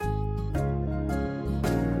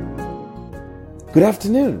Good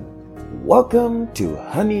afternoon. Welcome to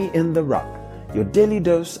Honey in the Rock, your daily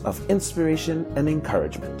dose of inspiration and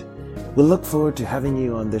encouragement. We'll look forward to having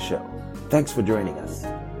you on the show. Thanks for joining us.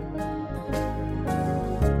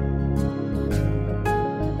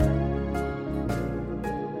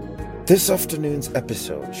 This afternoon's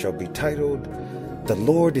episode shall be titled, "The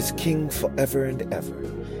Lord is King Forever and Ever."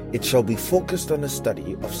 It shall be focused on a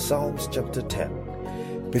study of Psalms chapter 10.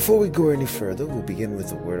 Before we go any further, we'll begin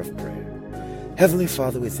with a word of prayer. Heavenly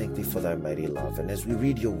Father, we thank Thee for Thy mighty love. And as we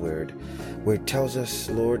read Your word, where it tells us,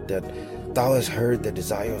 Lord, that Thou hast heard the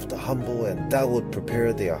desire of the humble, and Thou wilt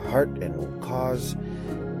prepare their heart and will cause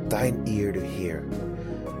Thine ear to hear.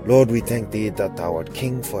 Lord, we thank Thee that Thou art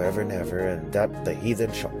King forever and ever, and that the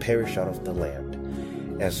heathen shall perish out of the land.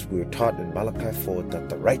 As we are taught in Malachi 4, that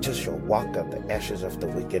the righteous shall walk on the ashes of the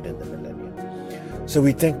wicked in the millennium. So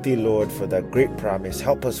we thank Thee, Lord, for that great promise.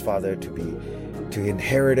 Help us, Father, to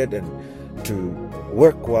inherit it and to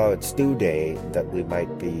work while it's due day, that we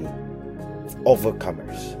might be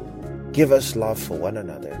overcomers. Give us love for one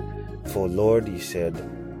another. For Lord, You said,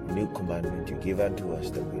 new commandment You give unto us,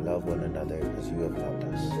 that we love one another as You have loved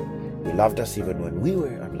us. You loved us even when we were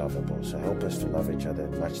unlovable. So help us to love each other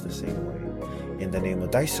in much the same way. In the name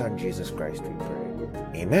of Thy Son, Jesus Christ, we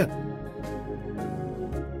pray. Amen.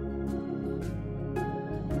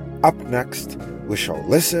 Up next, we shall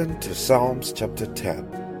listen to Psalms chapter 10.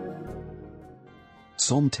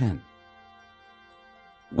 Psalm 10.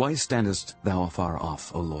 Why standest thou afar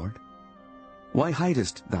off, O Lord? Why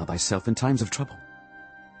hidest thou thyself in times of trouble?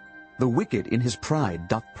 The wicked in his pride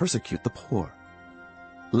doth persecute the poor.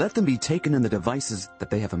 Let them be taken in the devices that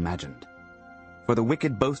they have imagined. For the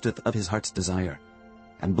wicked boasteth of his heart's desire,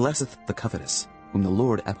 and blesseth the covetous, whom the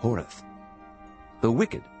Lord abhorreth. The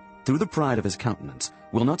wicked, through the pride of his countenance,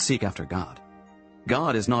 will not seek after God.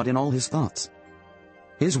 God is not in all his thoughts.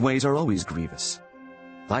 His ways are always grievous.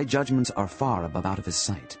 Thy judgments are far above out of his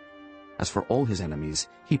sight. As for all his enemies,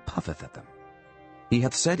 he puffeth at them. He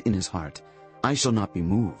hath said in his heart, I shall not be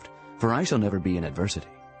moved, for I shall never be in adversity.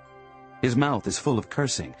 His mouth is full of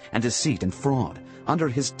cursing, and deceit, and fraud. Under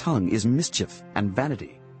his tongue is mischief and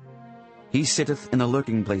vanity. He sitteth in the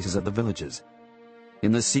lurking places of the villages.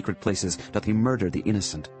 In the secret places doth he murder the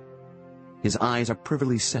innocent. His eyes are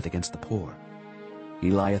privily set against the poor. He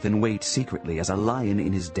lieth in wait secretly as a lion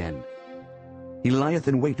in his den. He lieth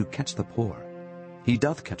in wait to catch the poor. He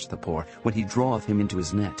doth catch the poor when he draweth him into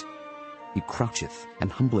his net. He croucheth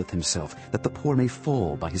and humbleth himself, that the poor may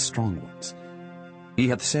fall by his strong ones. He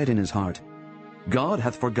hath said in his heart, God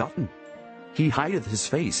hath forgotten. He hideth his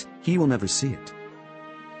face, he will never see it.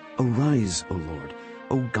 Arise, O Lord.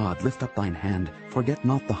 O God, lift up thine hand, forget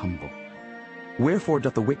not the humble. Wherefore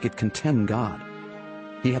doth the wicked contemn God?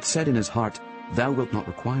 He hath said in his heart, Thou wilt not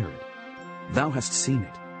require it. Thou hast seen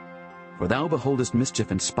it. For thou beholdest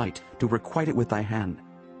mischief and spite, to requite it with thy hand.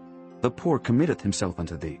 The poor committeth himself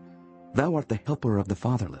unto thee. Thou art the helper of the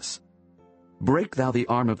fatherless. Break thou the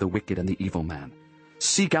arm of the wicked and the evil man.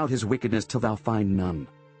 Seek out his wickedness till thou find none.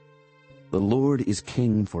 The Lord is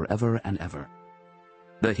king forever and ever.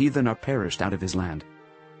 The heathen are perished out of his land.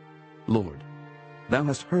 Lord, thou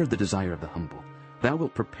hast heard the desire of the humble. Thou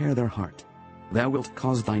wilt prepare their heart. Thou wilt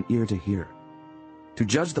cause thine ear to hear, to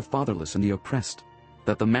judge the fatherless and the oppressed,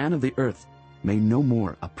 that the man of the earth may no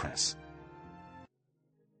more oppress.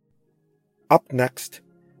 Up next,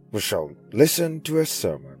 we shall listen to a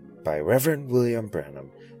sermon by Reverend William Branham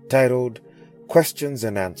titled Questions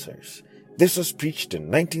and Answers. This was preached in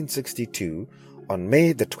 1962 on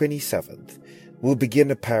May the 27th. We'll begin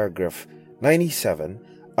at paragraph 97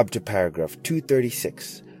 up to paragraph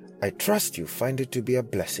 236. I trust you find it to be a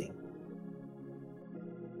blessing.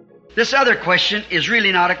 This other question is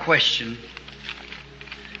really not a question.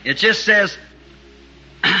 It just says,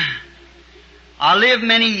 I lived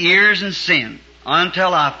many years in sin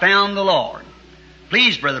until I found the Lord.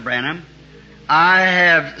 Please, Brother Branham, I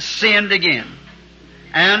have sinned again,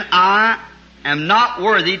 and I am not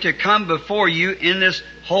worthy to come before you in this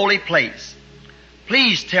holy place.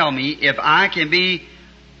 Please tell me if I can be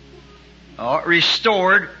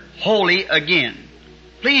restored holy again.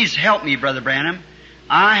 Please help me, Brother Branham.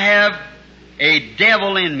 I have a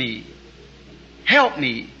devil in me. Help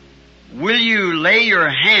me. Will you lay your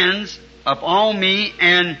hands upon me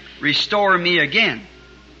and restore me again?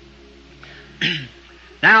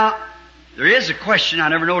 Now, there is a question. I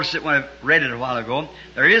never noticed it when I read it a while ago.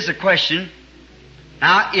 There is a question.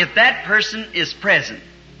 Now, if that person is present,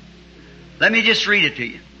 let me just read it to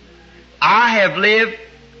you. I have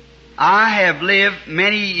lived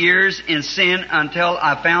many years in sin until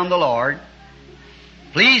I found the Lord.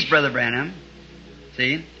 Please, Brother Branham,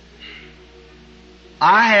 see,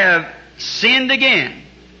 I have sinned again,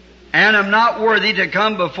 and am not worthy to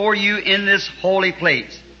come before you in this holy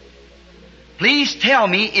place. Please tell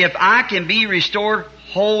me if I can be restored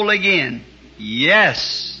whole again.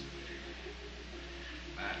 Yes.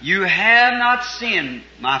 You have not sinned,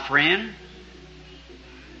 my friend,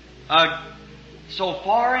 so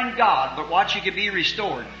far in God, but what you could be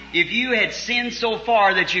restored. If you had sinned so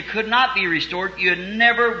far that you could not be restored, you'd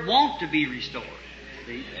never want to be restored.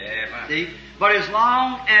 See? See? But as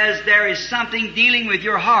long as there is something dealing with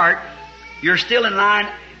your heart, you're still in line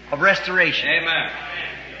of restoration. Amen.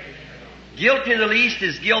 Guilty of the least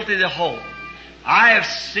is guilty of the whole. I have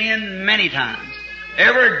sinned many times.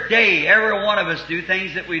 Every day, every one of us do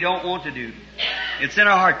things that we don't want to do. It's in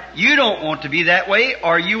our heart. You don't want to be that way,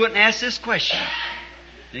 or you wouldn't ask this question.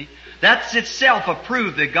 See? That's itself a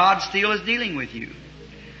proof that God still is dealing with you.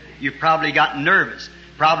 You've probably gotten nervous.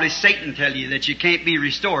 Probably Satan tell you that you can't be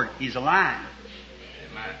restored. He's a lying.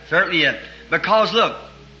 Certainly is. Because look,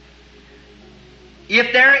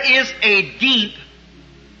 if there is a deep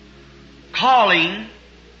calling,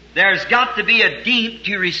 there's got to be a deep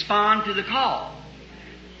to respond to the call.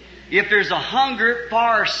 If there's a hunger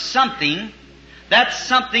for something, that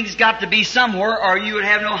something's got to be somewhere, or you would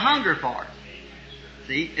have no hunger for it.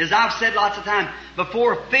 See, as I've said lots of times,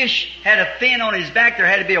 before a fish had a fin on his back, there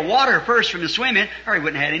had to be a water first from the swim in, or he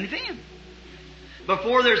wouldn't have had any fin.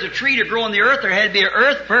 Before there's a tree to grow on the earth, there had to be an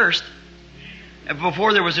earth first,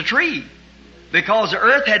 before there was a tree. Because the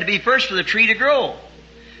earth had to be first for the tree to grow.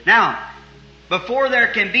 Now, before there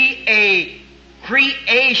can be a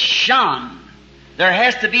creation, there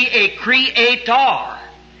has to be a creator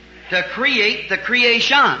to create the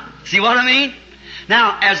creation. See what I mean?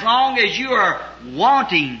 Now, as long as you are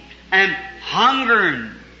wanting and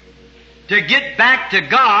hungering to get back to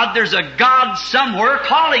God, there's a God somewhere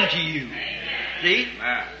calling to you. See?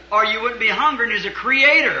 Or you wouldn't be hungering as a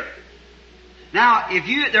creator. Now,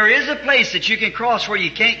 there is a place that you can cross where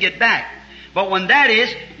you can't get back. But when that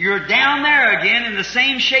is, you're down there again in the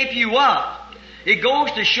same shape you was. It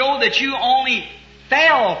goes to show that you only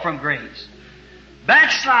fell from grace.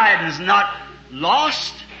 Backsliding's not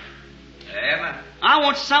lost. Amen. I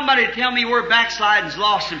want somebody to tell me where backsliding's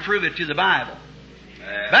lost and prove it to the Bible.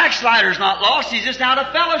 Amen. Backslider's not lost, he's just out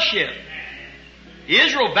of fellowship.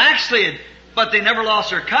 Israel backslid, but they never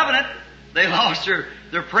lost their covenant. They lost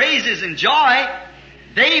their praises and joy.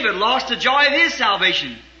 David lost the joy of his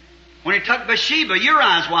salvation when he took Bathsheba,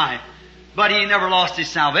 Uriah's wife. But he never lost his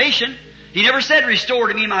salvation. He never said, restore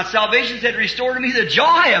to me my salvation. He said, restore to me the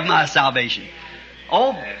joy of my salvation.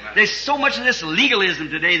 Oh, there's so much of this legalism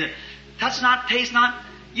today that touch not, taste not.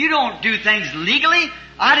 You don't do things legally.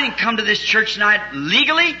 I didn't come to this church tonight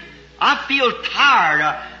legally. I feel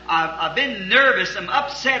tired. I've been nervous. I'm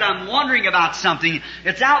upset. I'm wondering about something.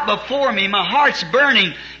 It's out before me. My heart's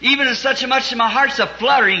burning. Even as such much that my heart's a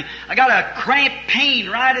fluttering. I got a cramp pain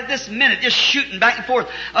right at this minute, just shooting back and forth,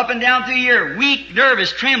 up and down through here. Weak,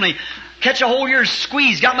 nervous, trembling. Catch a hold here,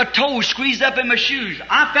 squeeze. Got my toes squeezed up in my shoes.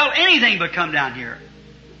 I felt anything but come down here.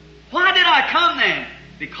 Why did I come then?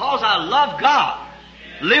 Because I love God.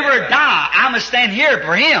 Live or die, I must stand here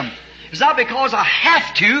for Him. It's not because I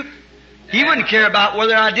have to. He wouldn't care about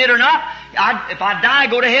whether I did or not. If I die, I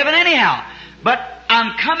go to heaven anyhow. But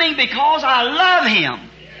I'm coming because I love Him.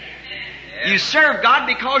 You serve God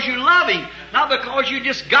because you love Him, not because you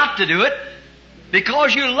just got to do it.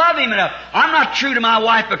 Because you love Him enough. I'm not true to my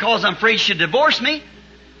wife because I'm afraid she'll divorce me.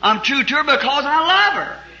 I'm true to her because I love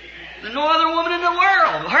her. There's no other woman in the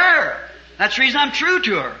world, her. That's the reason I'm true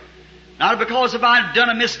to her. Not because if I'd done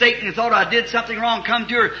a mistake and thought I did something wrong, come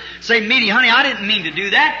to her, say, Meaty, honey, I didn't mean to do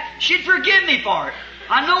that. She'd forgive me for it.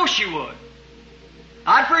 I know she would.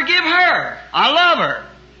 I'd forgive her. I love her.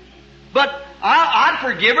 But I'd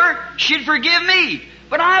forgive her. She'd forgive me.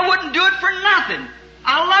 But I wouldn't do it for nothing.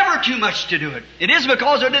 I love her too much to do it. It isn't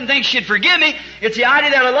because I didn't think she'd forgive me. It's the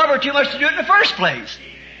idea that I love her too much to do it in the first place.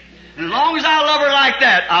 And as long as I love her like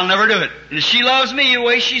that, I'll never do it. And if she loves me the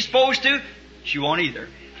way she's supposed to, she won't either.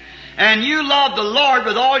 And you love the Lord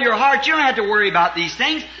with all your heart, you don't have to worry about these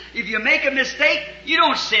things. If you make a mistake, you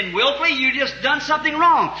don't sin willfully, you just done something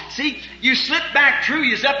wrong. See, you slip back through,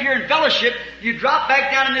 you're up here in fellowship, you drop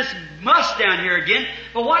back down in this muss down here again.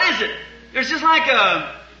 But what is it? There's just like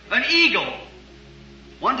an eagle.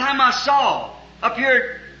 One time I saw up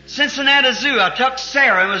here at Cincinnati Zoo, I took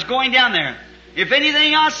Sarah and was going down there. If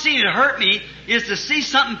anything I see that hurt me is to see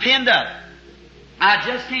something pinned up. I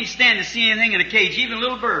just can't stand to see anything in a cage, even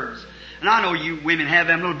little birds. And I know you women have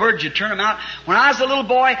them little birds, you turn them out. When I was a little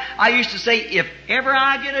boy, I used to say, if ever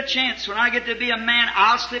I get a chance, when I get to be a man,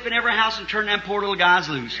 I'll slip in every house and turn them poor little guys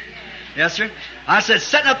loose. Yes, sir? I said,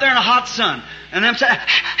 sitting up there in the hot sun, and them said,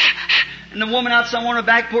 and the woman out somewhere on the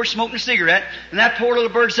back porch smoking a cigarette, and that poor little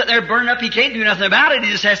bird sitting there burning up. He can't do nothing about it.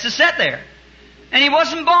 He just has to sit there. And he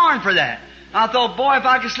wasn't born for that. I thought, boy, if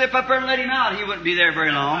I could slip up there and let him out, he wouldn't be there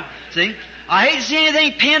very long. See? I hate to see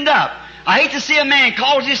anything pinned up. I hate to see a man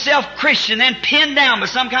calls himself Christian then pinned down by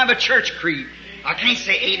some kind of a church creed. I can't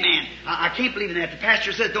say amen. I can't believe in that. The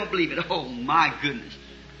pastor says don't believe it. Oh, my goodness.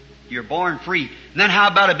 You're born free. And then how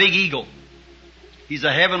about a big eagle? He's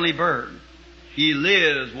a heavenly bird. He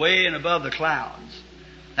lives way and above the clouds.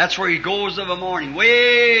 That's where he goes of a morning,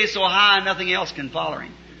 way so high nothing else can follow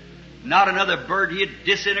him. Not another bird. He'd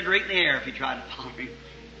disintegrate in the air if he tried to follow him.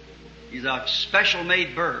 He's a special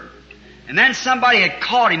made bird. And then somebody had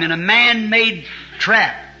caught him in a man-made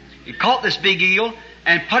trap. He caught this big eagle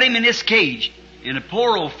and put him in this cage. And the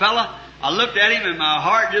poor old fella, I looked at him and my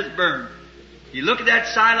heart just burned. He looked at that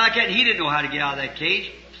side like that and he didn't know how to get out of that cage.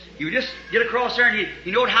 He would just get across there and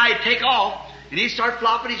he knew how he'd take off. And he'd start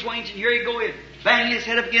flopping his wings and here he'd go in, bang his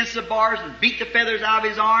head up against the bars and beat the feathers out of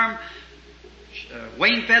his arm.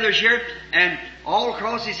 Wing feathers here, and all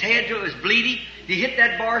across his head till it was bleeding. He hit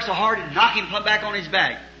that bar so hard it'd knock him plumb back on his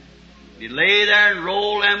back. He'd lay there and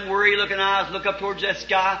roll them worry-looking eyes, look up towards that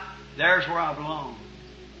sky. There's where I belong.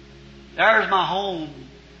 There's my home.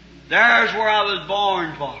 There's where I was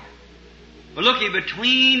born for. But looky,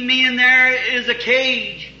 between me and there is a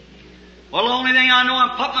cage. Well, the only thing I know,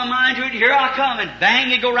 I put my mind to it, here I come, and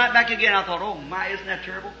bang, you go right back again. I thought, oh my, isn't that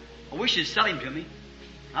terrible? I wish you'd sell him to me.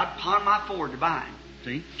 I'd pawn my Ford to buy him.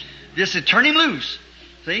 See? Just to turn him loose.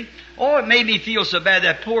 See? Oh, it made me feel so bad.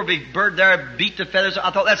 That poor big bird there beat the feathers.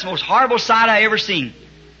 I thought that's the most horrible sight I ever seen.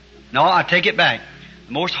 No, I take it back.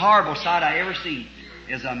 The most horrible sight I ever seen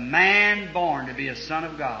is a man born to be a son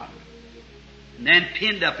of God and then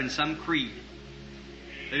pinned up in some creed.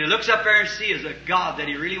 That he looks up there and sees a God that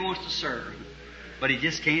he really wants to serve, but he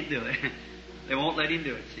just can't do it. They won't let him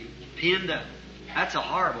do it, see? Pinned up. That's a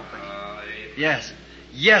horrible thing. Yes.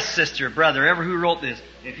 Yes, sister, brother, ever who wrote this,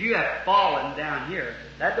 if you have fallen down here,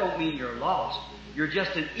 that don't mean you're lost. You're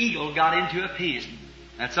just an eagle got into a pen.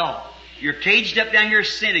 That's all. You're caged up down your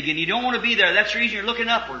sin again. You don't want to be there. That's the reason you're looking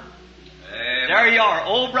upward. Amen. There you are.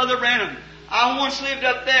 Old Brother Branham, I once lived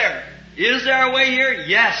up there. Is there a way here?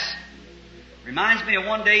 Yes. Reminds me of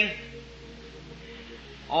one day,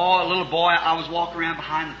 a little boy, I was walking around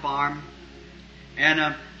behind the farm,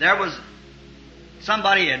 and there was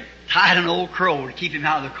somebody had tied an old crow to keep him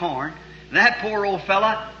out of the corn. And that poor old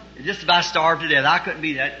fella just about starved to death. I couldn't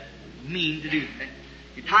be that mean to do that.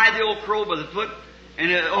 He tied the old crow by the foot,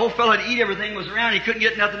 and the old fella had eat everything was around. He couldn't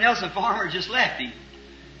get nothing else, and the farmer just left him.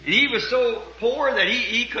 And he was so poor that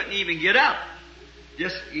he couldn't even get up.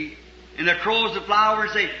 And the crows would fly over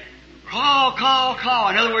and say, call, call, call.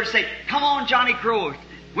 In other words, say, come on, Johnny Crow.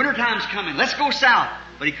 Wintertime's coming. Let's go south.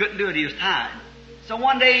 But he couldn't do it. He was tied. So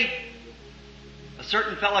one day, a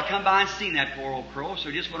certain fella come by and seen that poor old crow, so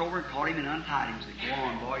he just went over and caught him and untied him. Said, go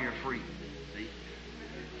on, boy, you're free. See?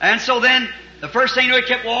 And so then, the first thing he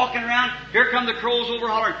kept walking around, here come the crows over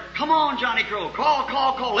hollering, come on, Johnny Crow, call,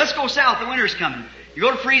 call, call, let's go south, the winter's coming. You're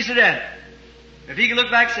going to freeze to death. If he could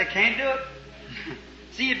look back and say, can't do it.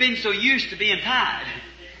 See, he'd been so used to being tied.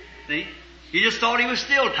 See? He just thought he was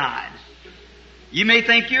still tied. You may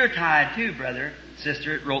think you're tied too, brother,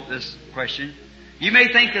 sister, that wrote this question. You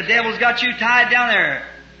may think the devil's got you tied down there.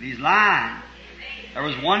 He's lying. There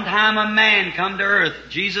was one time a man come to earth,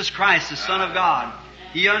 Jesus Christ, the Son of God.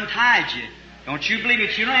 He untied you. Don't you believe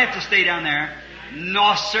it? You don't have to stay down there.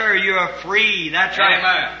 No, sir, you're free. That's right.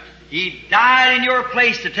 Amen. He died in your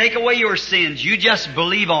place to take away your sins. You just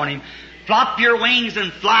believe on Him. Flop your wings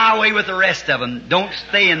and fly away with the rest of them. Don't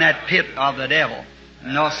stay in that pit of the devil.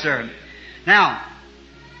 No, sir. Now,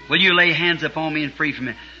 will you lay hands upon me and free from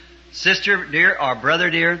it? Sister dear or brother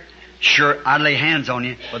dear, sure, I'd lay hands on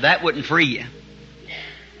you, but that wouldn't free you.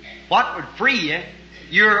 What would free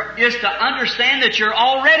you is to understand that you're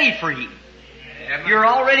already free. You're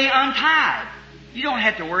already untied. You don't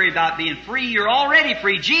have to worry about being free. You're already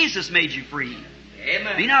free. Jesus made you free.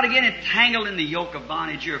 Amen. Be not again entangled in the yoke of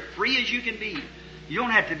bondage. You're free as you can be. You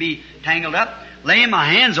don't have to be tangled up. Laying my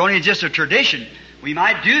hands on you is just a tradition. We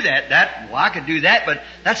might do that. I could do that, but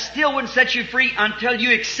that still wouldn't set you free until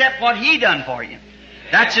you accept what He done for you.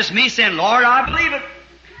 That's just me saying, Lord, I believe it.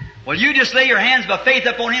 Well, you just lay your hands by faith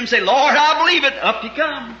upon Him and say, Lord, I believe it. Up you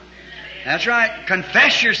come. That's right.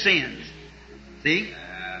 Confess your sins. See?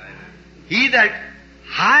 He that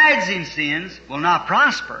hides in sins will not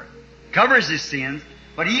prosper. Covers his sins.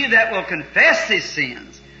 But he that will confess his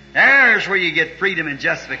sins, there's where you get freedom and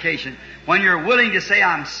justification. When you're willing to say,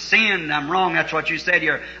 I'm sinned, I'm wrong. That's what you said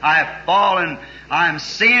here. I have fallen, I'm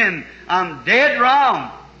sinned, I'm dead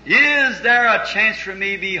wrong. Is there a chance for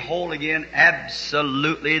me to be whole again?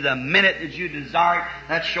 Absolutely. The minute that you desire it,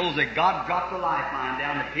 that shows that God dropped the lifeline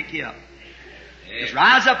down to pick you up. Just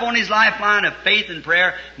rise up on His lifeline of faith and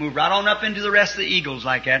prayer, move right on up into the rest of the eagles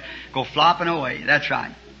like that, go flopping away. That's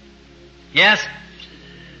right. Yes,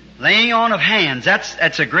 laying on of hands,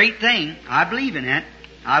 that's a great thing. I believe in that.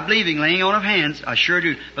 I believe in laying on of hands. I sure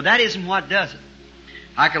do. But that isn't what does it.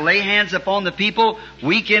 I can lay hands upon the people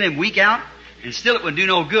week in and week out, and still it would do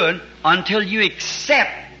no good until you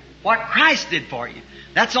accept what Christ did for you.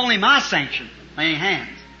 That's only my sanction, laying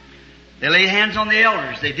hands. They laid hands on the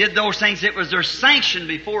elders. They did those things. It was their sanction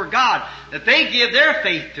before God that they give their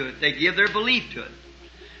faith to it. They give their belief to it.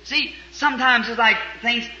 See, sometimes it's like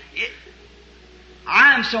things...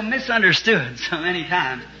 I am so misunderstood so many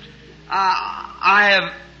times.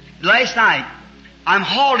 Last night, I'm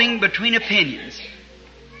halting between opinions.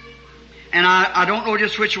 And I don't know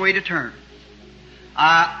just which way to turn.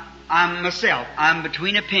 I'm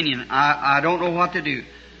between opinion. I don't know what to do.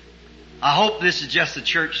 I hope this is just the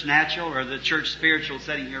church natural or the church spiritual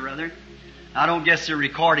setting here, rather. I don't guess they're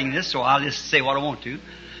recording this, so I'll just say what I want to.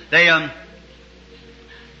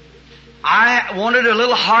 I wanted a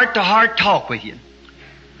little heart-to-heart talk with you.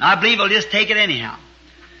 I believe I'll just take it anyhow.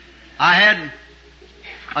 I had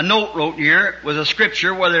a note wrote here with a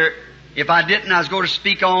scripture, whether if I didn't, I was going to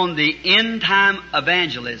speak on the end-time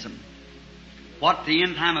evangelism. What the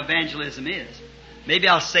end-time evangelism is. Maybe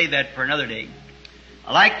I'll save that for another day.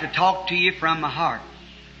 I like to talk to you from my heart.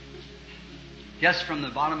 Just from the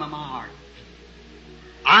bottom of my heart.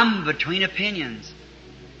 I'm between opinions.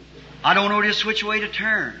 I don't know just which way to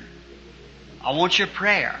turn. I want your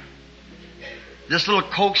prayer. This little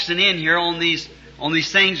coaxing in here on these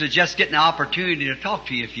things is just getting the opportunity to talk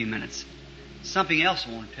to you a few minutes. Something else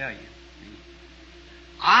I want to tell you.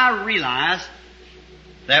 I realize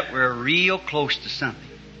that we're real close to something.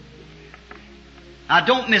 Now,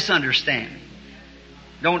 don't misunderstand me.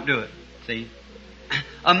 Don't do it. See?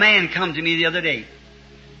 A man come to me the other day.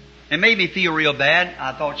 It made me feel real bad.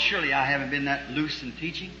 I thought, surely I haven't been that loose in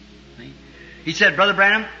teaching. See? He said, Brother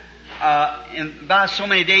Branham, in about so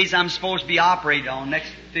many days I'm supposed to be operated on,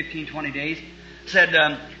 next 15, 20 days.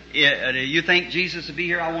 Said, you think Jesus will be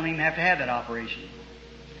here? I won't even have to have that operation.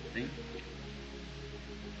 See?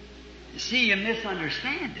 See, you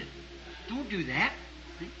misunderstand it. Don't do that.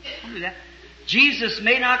 See? Don't do that. Jesus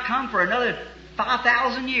may not come for another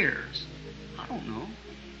 5,000 years. I don't know.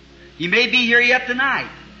 He may be here yet tonight.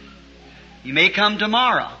 He may come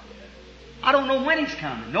tomorrow. I don't know when He's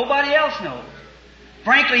coming. Nobody else knows.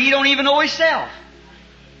 Frankly, He don't even know Himself.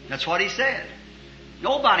 That's what He said.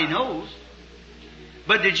 Nobody knows.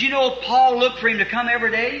 But did you know Paul looked for Him to come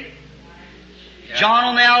every day? Yeah. John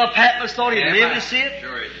on the Isle of Patmos thought he'd live to see it.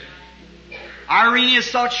 Sure he did. Irenaeus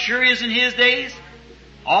thought sure he is in his days.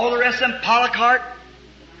 All the rest of them, Polycarp,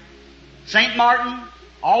 St. Martin,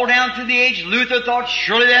 all down through the age. Luther thought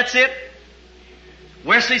surely that's it.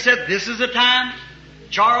 Wesley said this is the time.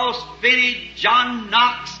 Charles Finney, John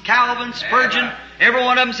Knox, Calvin, Spurgeon, Amen. Every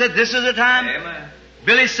one of them said this is the time. Amen.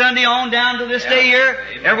 Billy Sunday on down to this day here.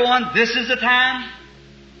 Amen. Everyone, this is the time.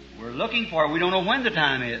 We're looking for it. We don't know when the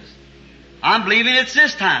time is. I'm believing it's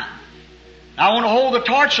this time. I want to hold the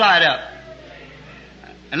torchlight up.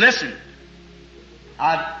 And listen,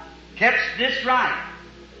 I catch this right.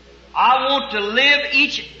 I want to live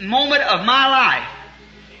each moment of my life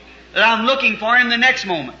that I'm looking for Him the next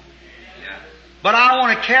moment. Yeah. But I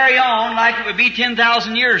want to carry on like it would be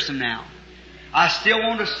 10,000 years from now. I still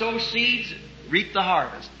want to sow seeds, reap the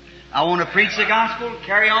harvest. I want to preach the gospel,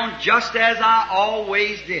 carry on just as I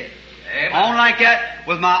always did. Amen. On like that,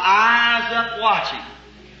 with my eyes up watching.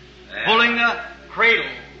 Amen. Pulling the cradle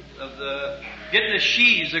of getting the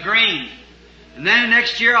sheaves, the grain. And then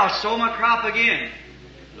next year I'll sow my crop again.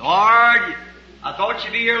 Lord, I thought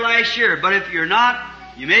you'd be here last year, but if you're not,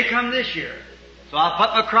 you may come this year. So I'll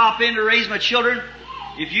put my crop in to raise my children.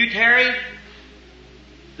 If you tarry,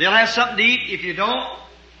 they'll have something to eat. If you don't,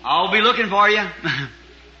 I'll be looking for you.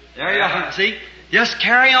 There you are. See? Just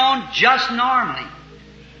carry on just normally.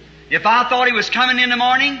 If I thought He was coming in the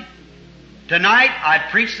morning, tonight I'd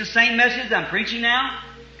preach the same message I'm preaching now.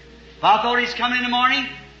 If I thought He's coming in the morning,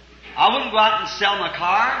 I wouldn't go out and sell my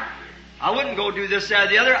car. I wouldn't go do this, that, or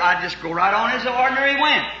the other. I'd just go right on as the ordinary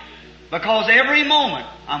went. Because every moment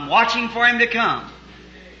I'm watching for Him to come.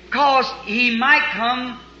 Because He might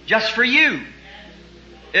come just for you.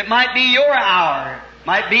 It might be your hour.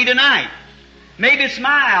 Might be tonight. Maybe it's my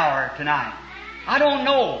hour tonight. I don't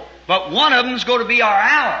know. But one of them's going to be our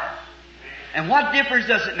hour. And what difference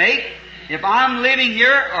does it make if I'm living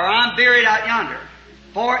here or I'm buried out yonder?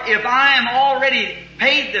 For if I am already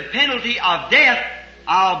paid the penalty of death,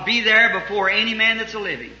 I'll be there before any man that's a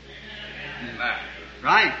living. Amen.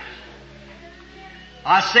 Right?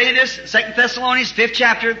 I say this, 2 Thessalonians 5th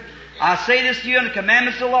chapter, I say this to you in the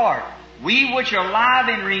commandments of the Lord. We which are alive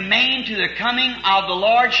and remain to the coming of the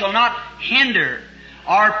Lord shall not hinder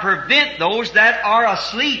or prevent those that are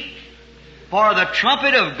asleep. For the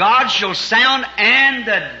trumpet of God shall sound, and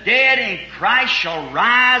the dead in Christ shall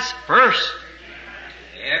rise first.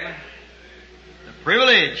 Amen. The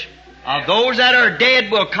privilege of those that are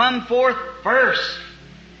dead will come forth first.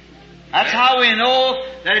 That's how we know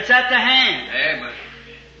that it's at the hand. Amen.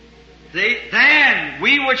 See, then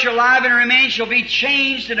we which are alive and remain shall be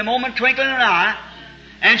changed in a moment, twinkling of an eye,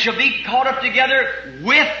 and shall be caught up together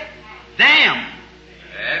with them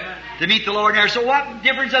Amen. to meet the Lord in the air. So what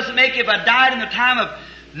difference does it make if I died in the time of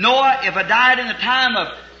Noah, if I died in the time of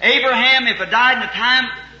Abraham, if I died in the time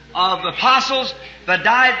of apostles, if I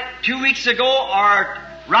died 2 weeks ago or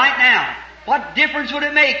right now? What difference would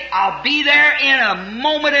it make? I'll be there in a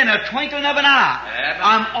moment, in a twinkling of an eye. Amen.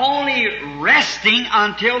 I'm only resting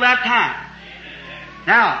until that time.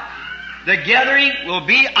 Now, the gathering will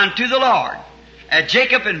be unto the Lord. At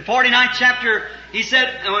Jacob in 49th chapter, he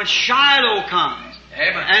said, when Shiloh comes,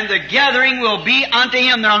 Amen. and the gathering will be unto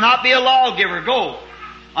him, there will not be a lawgiver go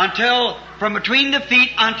until from between the feet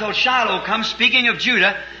until Shiloh comes, speaking of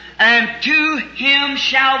Judah, and to him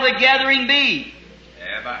shall the gathering be.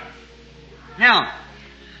 Amen. Now,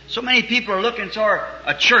 so many people are looking for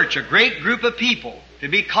a church, a great group of people to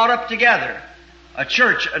be caught up together. A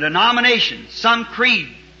church, a denomination, some creed,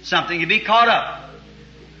 something to be caught up.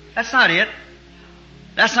 That's not it.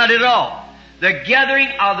 That's not it at all. The gathering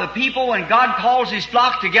of the people, when God calls His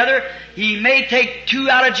flock together, He may take 2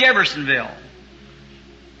 out of Jeffersonville,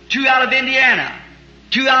 2 out of Indiana,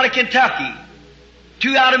 2 out of Kentucky,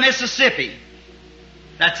 2 out of Mississippi.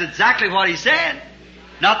 That's exactly what He said.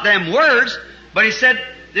 Not them words, but He said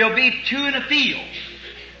there'll be 2 in the field.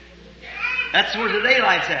 That's where the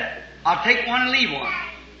daylight's at. I'll take one and leave one.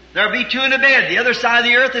 There'll be 2 in the bed. The other side of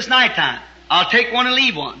the earth is nighttime. I'll take one and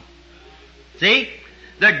leave one. See?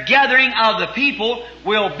 The gathering of the people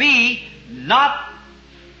will be not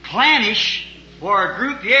clannish for a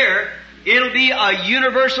group here. It'll be a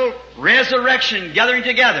universal resurrection gathering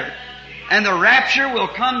together. And the rapture will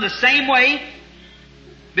come the same way,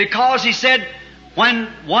 because He said, when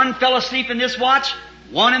one fell asleep in this watch,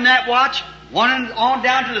 one in that watch, one on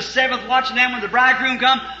down to the 7th watch, and then when the bridegroom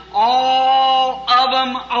comes, all of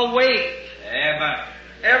them awake. Amen.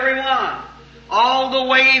 Everyone. All the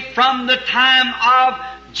way from the time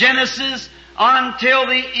of Genesis until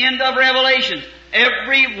the end of Revelation.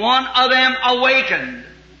 Every one of them awakened.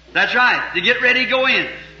 That's right. To get ready to go in.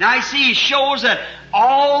 Now you see, He shows that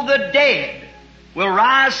all the dead will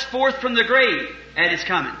rise forth from the grave at His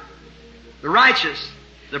coming. The righteous,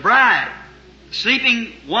 the bride, the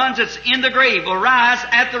sleeping ones that's in the grave will rise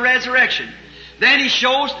at the resurrection. Then He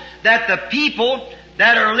shows that the people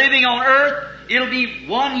that are living on earth, it'll be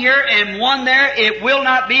one here and one there. It will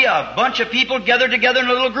not be a bunch of people gathered together in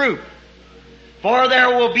a little group. For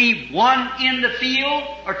there will be 1 in the field,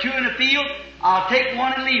 or 2 in the field. I'll take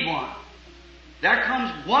one and leave one. There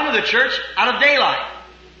comes one of the church out of daylight.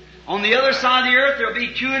 On the other side of the earth, there'll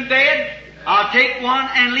be 2 in bed. I'll take one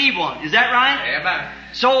and leave one. Is that right? Amen.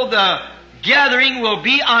 So the gathering will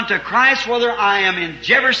be unto Christ, whether I am in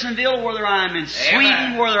Jeffersonville, whether I am in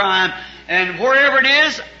Sweden, whether I am, and wherever it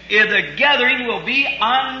is, the gathering will be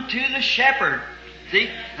unto the shepherd. See?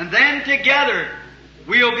 And then together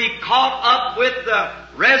we'll be caught up with the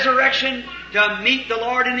resurrection to meet the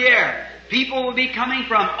Lord in the air. People will be coming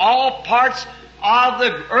from all parts of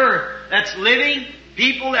the earth that's living,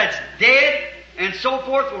 people that's dead, and so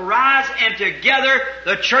forth will rise, and together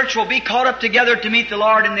the church will be caught up together to meet the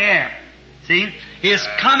Lord in the air. See? His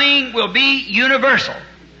coming will be universal.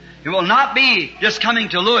 It will not be just coming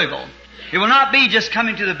to Louisville. It will not be just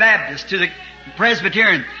coming to the Baptist, to the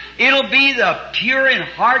Presbyterian. It'll be the pure in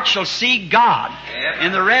heart shall see God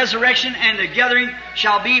in the resurrection, and the gathering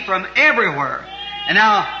shall be from everywhere. And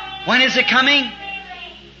now, when is it coming?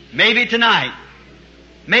 Maybe tonight.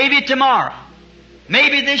 Maybe tomorrow.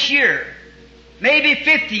 Maybe this year. Maybe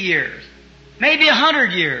 50 years. Maybe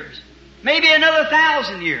 100 years. Maybe another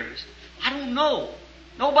 1,000 years. I don't know.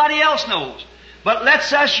 Nobody else knows. But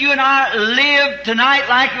let's us, you and I, live tonight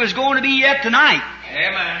like it was going to be yet tonight.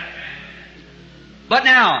 Amen. But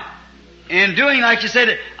now, in doing like you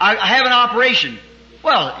said, I have an operation.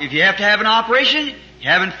 Well, if you have to have an operation, you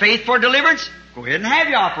having faith for deliverance, go ahead and have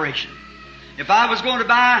your operation. If I was going to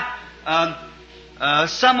buy,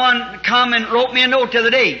 someone come and wrote me a note the other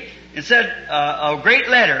day and said, a great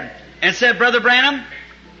letter, and said, Brother Branham,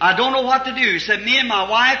 I don't know what to do. He said, me and my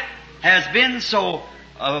wife has been so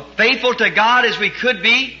faithful to God as we could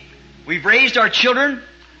be. We've raised our children.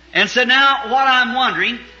 And said, now, what I'm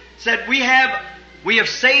wondering, said, we have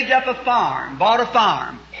saved up a farm, bought a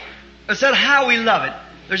farm. I said, how we love it.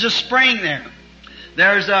 There's a spring there.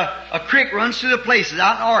 There's a creek runs through the places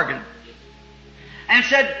out in Oregon. And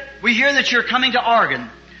said, we hear that you're coming to Oregon.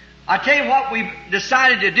 I tell you what we've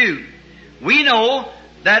decided to do. We know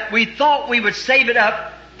that we thought we would save it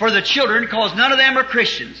up for the children because none of them are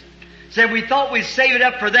Christians. Said we thought we'd save it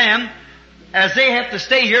up for them as they have to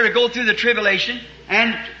stay here to go through the tribulation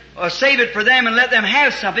and save it for them and let them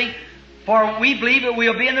have something, for we believe that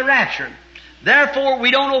we'll be in the rapture. Therefore,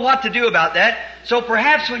 we don't know what to do about that. So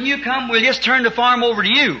perhaps when you come, we'll just turn the farm over to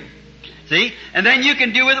you. See? And then you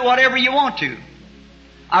can do with it whatever you want to.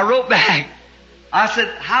 I wrote back. I said,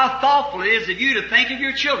 how thoughtful it is of you to think of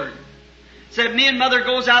your children. Said, me and Mother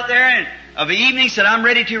goes out there and of the evening, said, I'm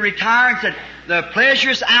ready to retire, and said, the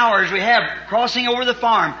pleasurous hours we have crossing over the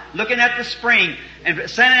farm, looking at the spring, and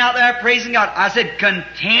standing out there praising God. I said,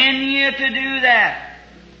 continue to do that.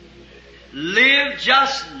 Live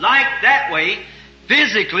just like that way,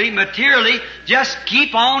 physically, materially, just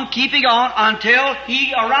keep on keeping on until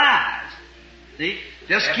He arrives. See?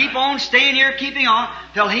 Just keep on staying here, keeping on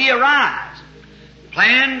till He arrives.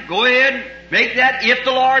 Plan, go ahead, make that if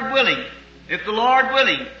the Lord willing. If the Lord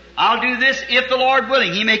willing. I'll do this if the Lord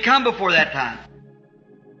willing. He may come before that time.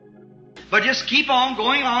 But just keep on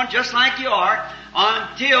going on just like you are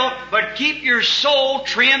but keep your soul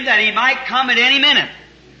trimmed that He might come at any minute.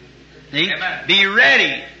 See? Be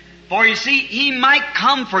ready. For you see, He might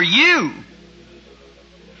come for you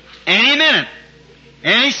any minute,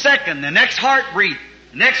 any second, the next heartbeat,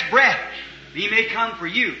 the next breath. He may come for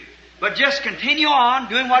you. But just continue on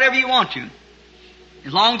doing whatever you want to.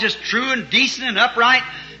 As long as it's true and decent and upright,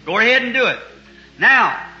 go ahead and do it.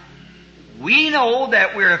 Now, we know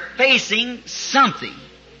that we're facing something.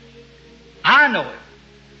 I know it.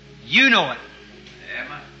 You know it.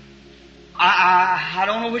 I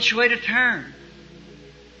don't know which way to turn.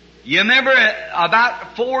 You remember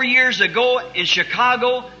about 4 years ago in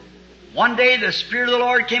Chicago, one day the Spirit of the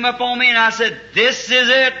Lord came up on me and I said, this is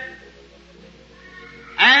it.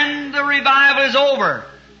 And the revival is over.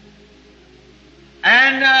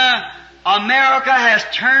 And America has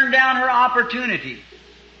turned down her opportunity.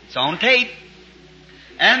 It's on tape.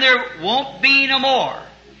 And there won't be no more.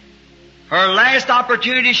 Her last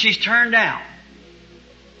opportunity she's turned down.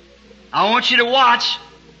 I want you to watch.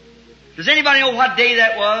 Does anybody know what day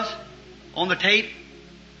that was on the tape?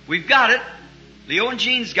 We've got it. Leo and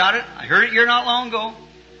Jean's got it. I heard it here not long ago.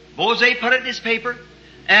 Bose put it in his paper.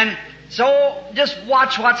 And so just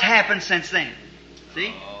watch what's happened since then.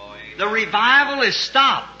 See? The revival is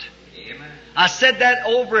stopped. Amen. I said that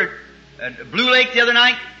over at Blue Lake the other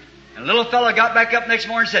night, and a little fellow got back up next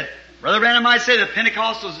morning and said, Brother Branham might say the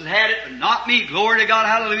Pentecostals had had it, but not me. Glory to God,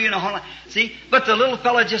 hallelujah. And see? But the little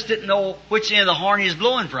fellow just didn't know which end of the horn he was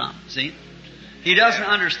blowing from. See? He doesn't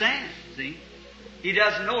understand. See? He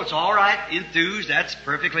doesn't know. It's all right, enthused, that's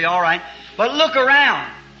perfectly all right. But look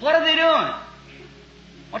around. What are they doing?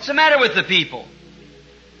 What's the matter with the people?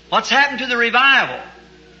 What's happened to the revival?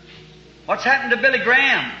 What's happened to Billy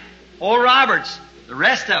Graham, Oral Roberts, the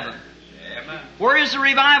rest of them? Amen. Where is the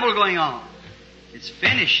revival going on? It's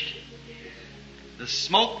finished. The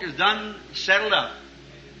smoke is done, settled up.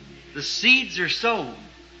 The seeds are sown.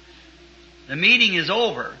 The meeting is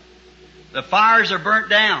over. The fires are burnt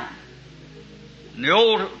down. In the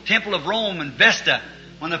old temple of Rome and Vesta,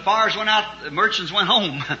 when the fires went out, the merchants went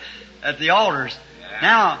home at the altars. Yeah.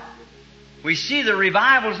 Now, we see the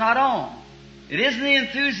revival's not on. It isn't the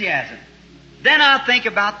enthusiasm. Then I think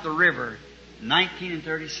about the river,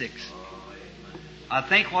 1936. I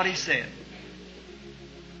think what he said.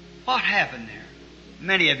 What happened there?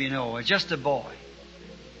 Many of you know, I was just a boy.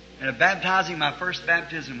 And baptizing my first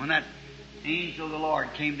baptism, when that angel of the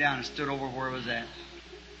Lord came down and stood over where I was at.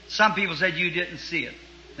 Some people said you didn't see it.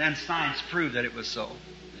 Then science proved that it was so.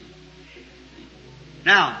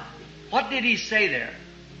 Now, what did he say there?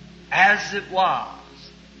 As it was.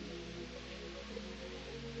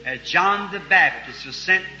 As John the Baptist was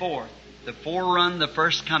sent forth to forerun the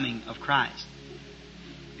first coming of Christ,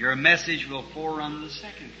 your message will forerun the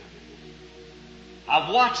second coming.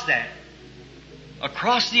 I've watched that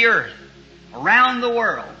across the earth, around the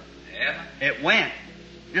world. Yeah. It went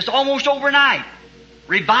just almost overnight.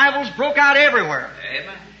 Revivals broke out everywhere.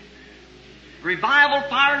 Amen. Revival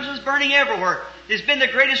fires was burning everywhere. It's been the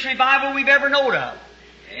greatest revival we've ever known of.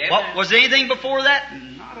 What, was there anything before that?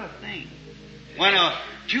 Not a thing. When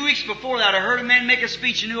 2 weeks before that, I heard a man make a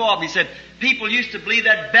speech in New Albany. He said, people used to believe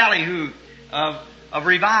that ballyhoo of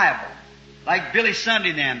revival. Like Billy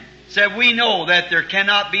Sunday then. said, we know that there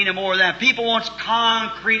cannot be no more than. People want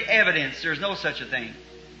concrete evidence. There's no such a thing.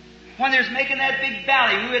 When there's making that big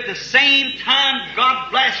ballyhoo at the same time, God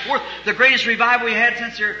blast forth the greatest revival we had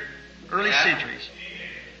since the early centuries.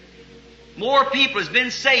 More people has been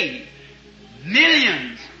saved.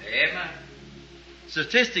 Millions. Amen.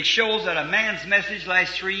 Statistics shows that a man's message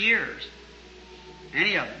lasts 3 years.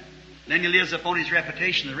 Any of them. Then he lives upon his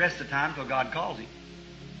reputation the rest of the time until God calls him.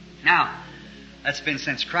 Now, that's been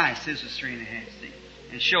since Christ. His was 3.5.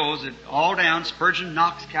 See? It shows that all down, Spurgeon,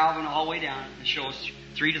 Knox, Calvin, all the way down, it shows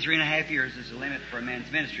 3 to 3.5 years is the limit for a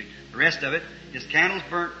man's ministry. The rest of it, his candle's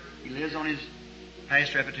burnt, he lives on his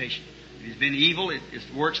past reputation. If he's been evil, his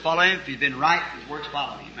works follow him. If he's been right, his works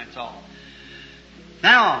follow him. That's all.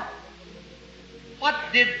 Now, what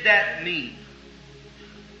did that mean?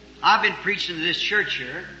 I've been preaching to this church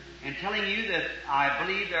here and telling you that I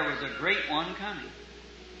believe there was a great one coming.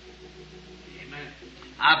 Amen.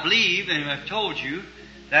 I believe, and I've told you,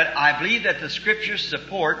 that I believe that the Scriptures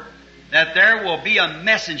support that there will be a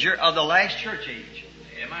messenger of the last church age.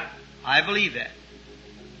 Amen. I believe that.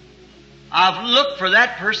 I've looked for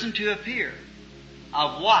that person to appear.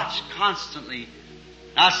 I've watched constantly.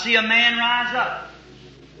 I see a man rise up.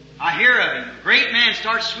 I hear of him. A great man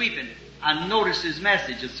starts sweeping. I notice his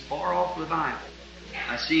message. It's far off the Bible.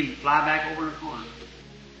 I see him fly back over in the corner.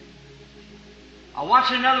 I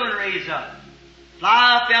watch another one raise up.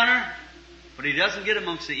 Fly up yonder. But he doesn't get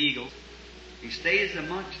amongst the eagles. He stays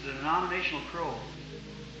amongst the denominational crows.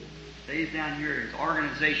 Stays down here, his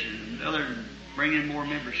organization, and other bring in more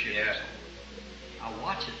membership. Yeah. I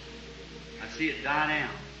watch it. I see it die down.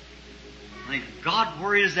 I think, God,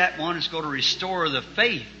 where is that one that's going to restore the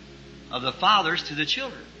faith of the fathers to the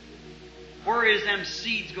children? Where is them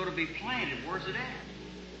seeds going to be planted? Where's it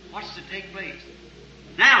at? What's to take place?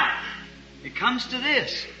 Now, it comes to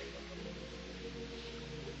this.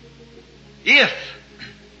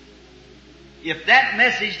 If that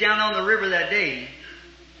message down on the river that day,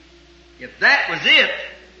 if that was it,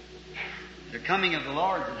 the coming of the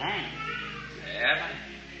Lord's at hand. Amen.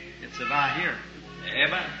 It's about here.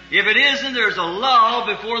 Amen. If it isn't, there's a lull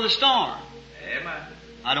before the storm. Amen.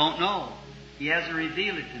 I don't know. He hasn't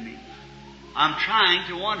revealed it to me. I'm trying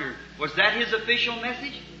to wonder, was that his official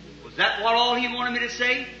message? Was that what all he wanted me to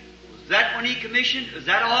say? Was that when he commissioned? Is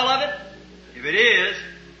that all of it? If it is,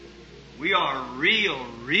 we are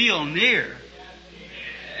real near.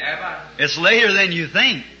 Amen. It's later than you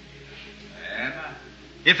think. Amen.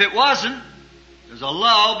 If it wasn't, there's a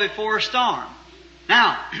lull before a storm.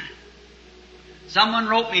 Now, someone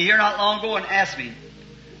wrote me here not long ago and asked me,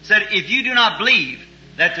 said, if you do not believe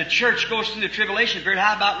that the church goes through the tribulation period,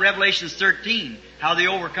 how about Revelation 13, how they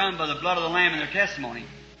overcome by the blood of the Lamb and their testimony?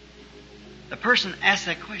 The person asked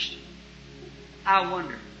that question. I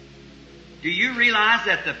wonder, do you realize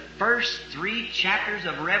that the first 3 chapters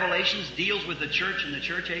of Revelations deals with the church and the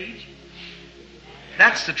church age?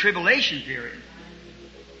 That's the tribulation period.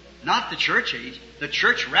 Not the church age. The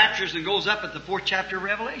church raptures and goes up at the 4th chapter of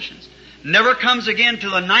Revelations. Never comes again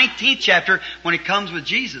till the 19th chapter when it comes with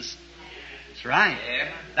Jesus. That's right.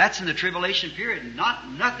 Amen. That's in the tribulation period.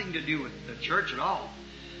 Nothing to do with the church at all.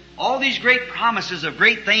 All these great promises of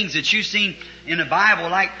great things that you've seen in the Bible,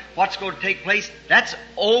 like what's going to take place, that's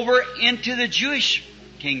over into the Jewish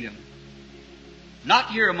kingdom.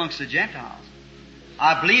 Not here amongst the Gentiles.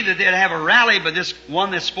 I believe that they'd have a rally, but this one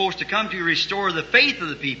that's supposed to come to restore the faith of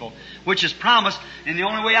the people, which is promised. And the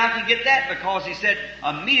only way I can get that, because he said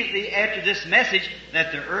immediately after this message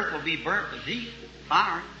that the earth will be burnt with heat,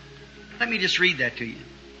 fire. Let me just read that to you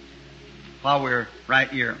while we're right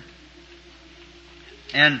here.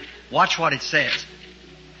 And watch what it says.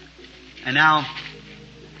 And now,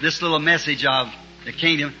 this little message of the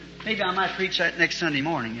kingdom, maybe I might preach that next Sunday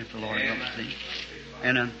morning if the Lord willing.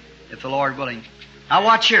 And if the Lord willing. Now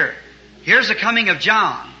watch here. Here's the coming of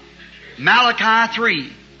John. Malachi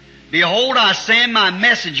 3. Behold, I send my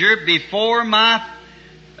messenger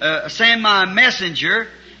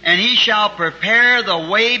and he shall prepare the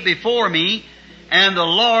way before me, and the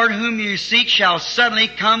Lord whom you seek shall suddenly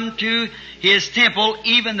come to his temple,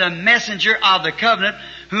 even the messenger of the covenant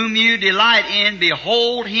whom you delight in.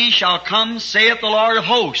 Behold, he shall come, saith the Lord of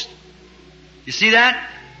hosts. You see that?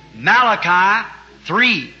 Malachi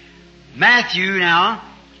 3. Matthew now.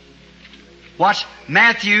 Watch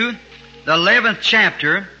Matthew, the 11th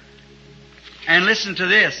chapter, and listen to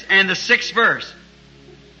this, and the 6th verse.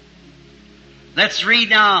 Let's read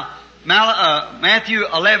now Matthew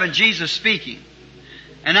 11, Jesus speaking.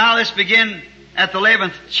 And now let's begin at the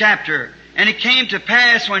 11th chapter. And it came to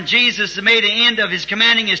pass when Jesus had made an end of his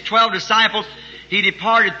commanding his 12 disciples, he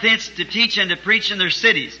departed thence to teach and to preach in their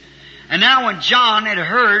cities. And now when John had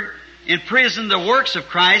heard in prison the works of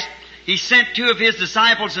Christ, He sent two of His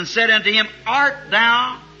disciples and said unto him, Art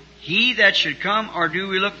thou He that should come, or do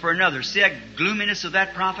we look for another? See that gloominess of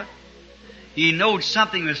that prophet? He knowed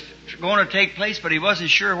something was going to take place, but he wasn't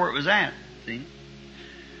sure where it was at. See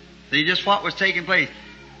just what was taking place.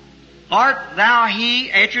 Art thou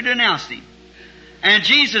He, after denounced Him. And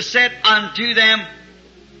Jesus said unto them,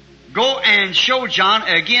 Go and show John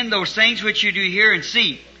again those things which you do hear and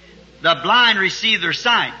see. The blind receive their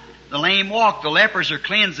sight. The lame walk. The lepers are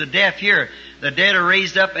cleansed. The deaf hear. The dead are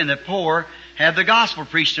raised up, and the poor have the gospel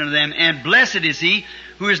preached unto them. And blessed is he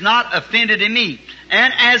who is not offended in me.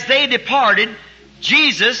 And as they departed,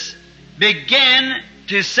 Jesus began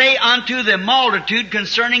to say unto the multitude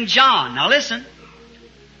concerning John. Now listen.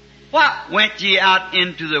 What went ye out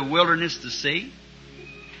into the wilderness to see?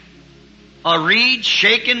 A reed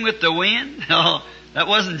shaken with the wind? No, that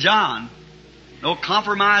wasn't John. No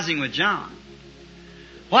compromising with John.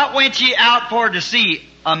 What went ye out for to see?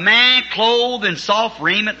 A man clothed in soft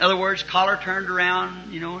raiment, in other words, collar turned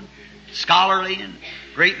around, scholarly and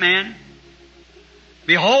great man.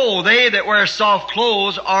 Behold, they that wear soft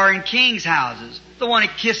clothes are in kings' houses. The one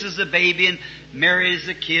that kisses the baby and marries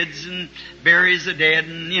the kids and buries the dead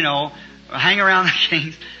and, hang around the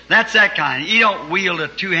kings. That's that kind. You don't wield a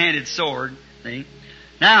two-handed sword, see?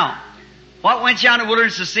 Now, what went you out in the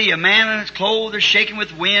wilderness to see? A man in his clothes is shaken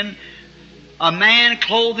with wind. A man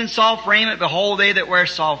clothed in soft raiment. Behold, they that wear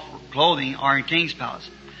soft clothing are in king's palace.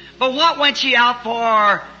 But what went ye out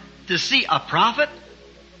for to see? A prophet?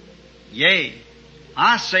 Yea,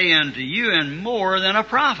 I say unto you, and more than a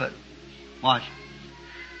prophet. Watch.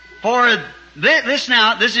 For this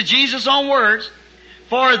now, this is Jesus' own words.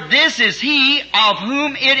 For this is he of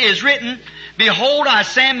whom it is written, Behold, I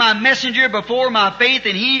send my messenger before my face,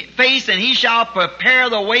 and he shall prepare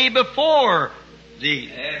the way before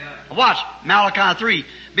thee. Amen. Watch, Malachi 3.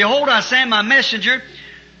 Behold, I send my messenger,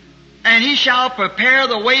 and he shall prepare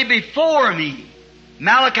the way before me.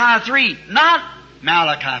 Malachi 3, not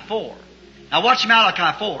Malachi 4. Now watch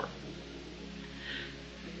Malachi 4.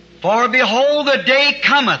 For behold, the day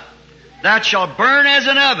cometh that shall burn as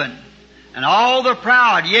an oven, and all the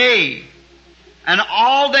proud, yea, and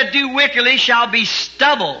all that do wickedly shall be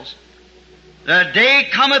stubbles. The day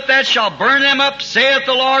cometh that shall burn them up, saith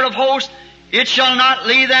the Lord of hosts. It shall not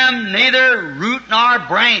leave them neither root nor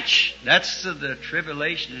branch. That's the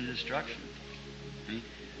tribulation and destruction.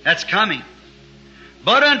 That's coming.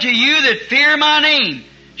 But unto you that fear my name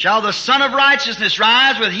shall the Son of Righteousness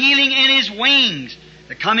rise with healing in his wings,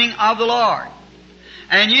 the coming of the Lord.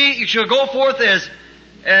 And you shall go forth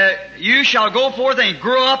and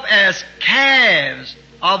grow up as calves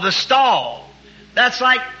of the stall. That's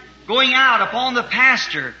like going out upon the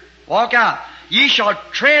pasture. Walk out. Ye shall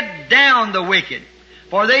tread down the wicked,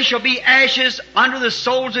 for they shall be ashes under the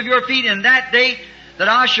soles of your feet in that day that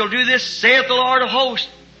I shall do this, saith the Lord of hosts.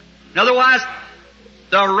 In other words,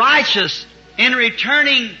 the righteous, in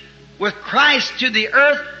returning with Christ to the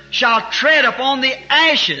earth, shall tread upon the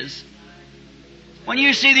ashes. When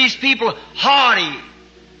you see these people haughty,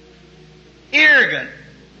 arrogant,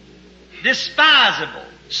 despisable,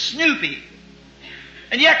 snoopy,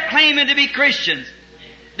 and yet claiming to be Christians,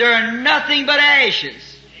 they're nothing but ashes.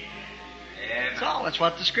 That's all. That's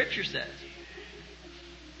what the Scripture says.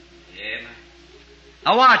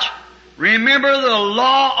 Now watch. Remember the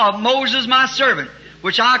law of Moses my servant,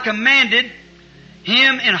 which I commanded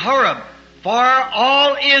him in Horeb, for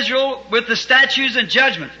all Israel with the statutes and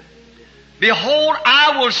judgments. Behold,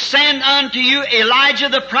 I will send unto you Elijah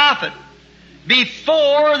the prophet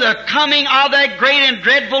before the coming of that great and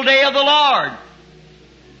dreadful day of the Lord.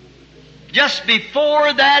 Just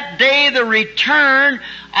before that day, the return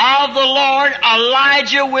of the Lord,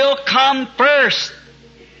 Elijah will come first.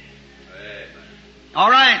 All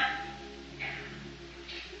right.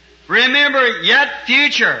 Remember, yet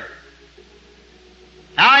future.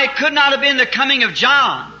 Now, it could not have been the coming of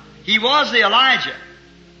John. He was the Elijah.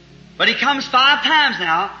 But he comes 5 times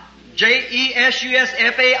now.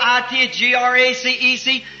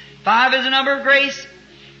 JESUSFAITHGRACEC. 5 is the number of grace.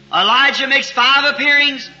 Elijah makes 5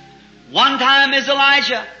 appearings. 1 time is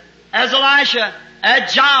Elijah, as Elisha,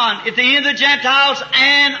 as John, at the end of the Gentiles,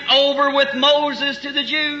 and over with Moses to the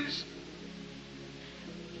Jews.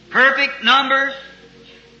 Perfect number,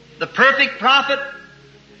 the perfect prophet,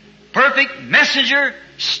 perfect messenger,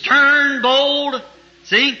 stern, bold.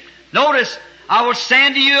 See? Notice, I will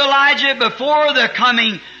send to you Elijah before the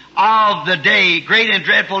coming of the day, great and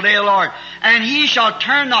dreadful day of the Lord. And he shall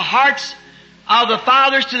turn the hearts of the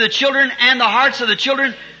fathers to the children, and the hearts of the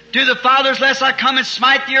children to the fathers, lest I come and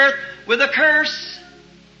smite the earth with a curse.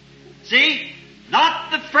 See?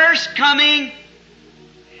 Not the first coming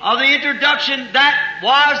of the introduction, that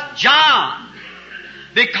was John.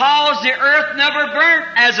 Because the earth never burnt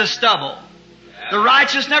as a stubble. The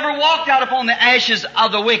righteous never walked out upon the ashes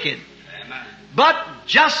of the wicked. Amen. But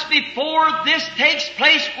just before this takes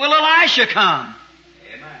place will Elisha come.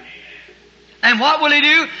 Amen. And what will he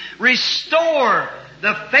do? Restore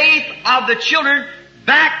the faith of the children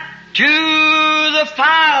back to the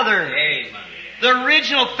Father. Amen. The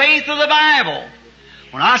original faith of the Bible.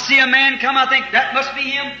 When I see a man come, I think, that must be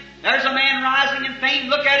him. There's a man rising in fame.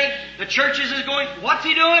 Look at him. The churches is going, what's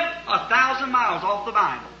he doing? 1,000 miles off the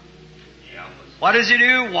Bible. What does he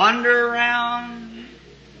do? Wander around.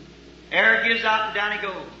 Air gives out and down he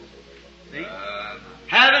goes. See?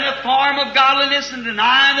 Having a form of godliness and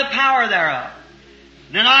denying the power thereof.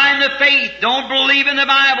 Denying the faith. Don't believe in the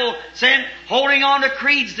Bible. Saying, holding on to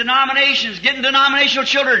creeds, denominations, getting denominational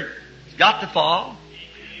children. He's got to fall.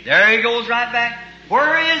 There he goes right back.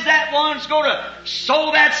 Where is that one that's going to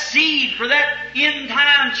sow that seed for that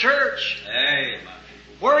end-time church? Amen.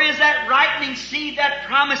 Where is that ripening seed that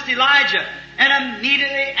promised Elijah? And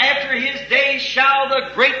immediately after his days shall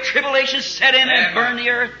the great tribulation set in and burn the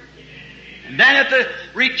earth. And then at the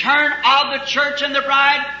return of the church and the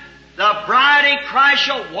bride in Christ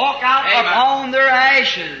shall walk out upon their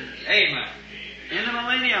ashes. Amen. In the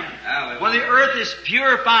millennium. Hallelujah. When the earth is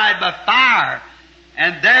purified by fire.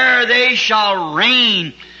 And there they shall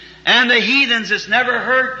reign. And the heathens that's never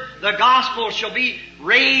heard the gospel shall be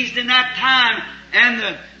raised in that time. And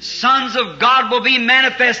the sons of God will be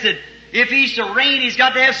manifested. If he's to reign, he's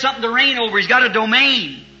got to have something to reign over. He's got a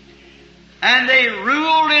domain. And they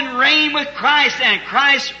ruled and reigned with Christ. And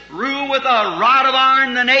Christ ruled with a rod of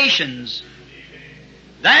iron the nations.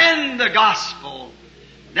 Then the gospel.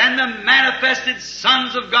 Then the manifested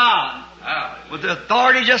sons of God. With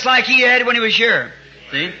authority just like he had when he was here.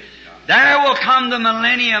 See? There will come the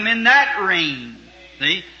millennium in that reign.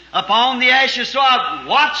 See? Upon the ashes. So I've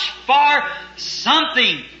watched for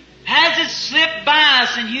something. Has it slipped by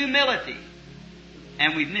us in humility?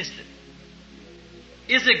 And we've missed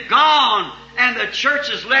it. Is it gone and the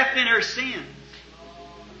church is left in her sins?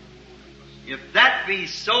 If that be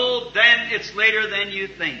so, then it's later than you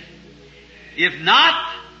think. If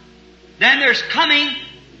not, then there's coming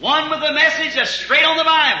one with a message that's straight on the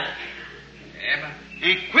Bible. Amen.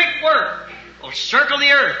 And quick work will circle the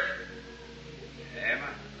earth. Amen.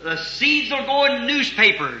 The seeds will go in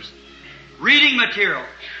newspapers, reading material,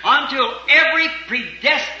 until every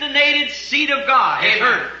predestinated seed of God is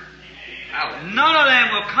heard. None of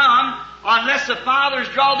them will come unless the Father's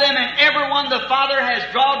drawn them, and everyone the Father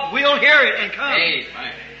has drawn will hear it and come.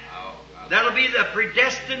 Amen. That'll be the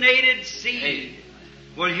predestinated seed.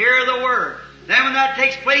 Will hear the Word. Then when that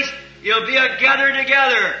takes place, it'll be a gathered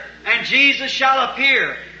together, and Jesus shall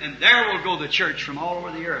appear, and there will go the church from all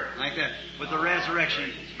over the earth, like that, with the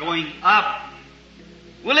resurrection going up.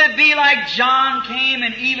 Will it be like John came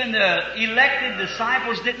and even the elected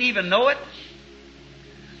disciples didn't even know it?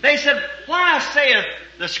 They said, why saith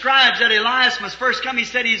the scribes that Elias must first come? He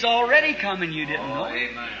said, he's already come and you didn't know it.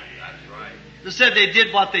 Amen. That's right. They said they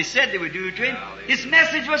did what they said they would do to him. His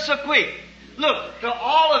message was so quick. Look, to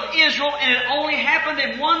all of Israel, and it only happened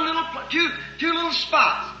in one little, two little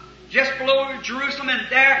spots. Just below Jerusalem and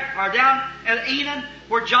there, or down at Enon,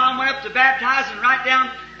 where John went up to baptize, and right down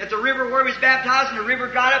at the river where he was baptized, and the river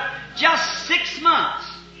dried up. Just 6 months.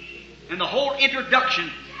 And the whole introduction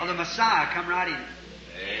of the Messiah come right in.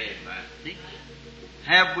 Amen. See?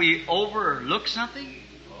 Have we overlooked something?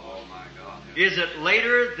 Oh my God. Is it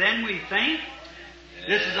later than we think?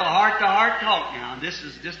 This is a heart-to-heart talk now. This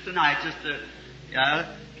is just tonight,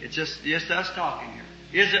 it's just us talking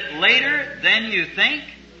here. Is it later than you think?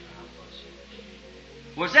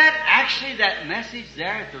 Was that actually that message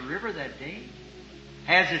there at the river that day?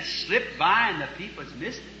 Has it slipped by and the people's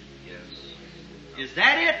missed it? Yes. Is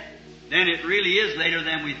that it? Then it really is later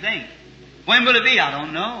than we think. When will it be? I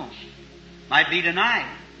don't know. Might be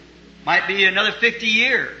tonight. Might be another 50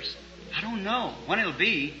 years. I don't know when it'll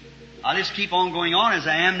be. I'll just keep on going on as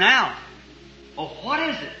I am now. Oh, what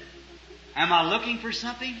is it? Am I looking for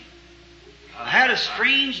something? I had a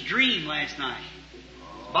strange dream last night.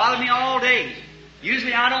 It bothered me all day.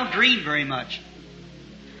 Usually I don't dream very much.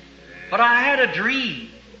 But I had a dream.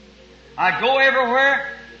 I'd go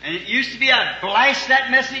everywhere, and it used to be I'd blast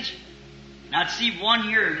that message, and I'd see one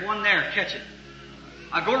here and one there, catch it.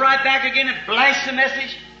 I'd go right back again and blast the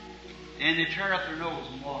message, and they turn up their nose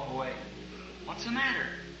and walk away. What's the matter?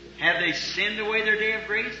 Have they sinned away their day of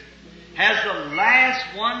grace? Has the last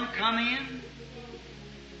one come in?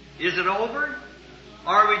 Is it over?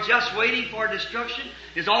 Are we just waiting for destruction?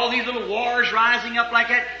 Is all these little wars rising up like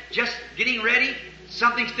that just getting ready?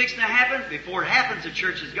 something's fixing to happen. Before it happens, the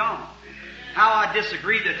church is gone. How I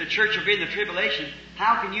disagree that the church will be in the tribulation.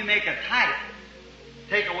 How can you make a type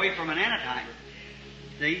take away from an antitype?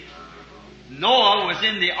 See? Noah was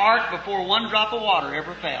in the ark before one drop of water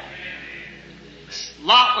ever fell.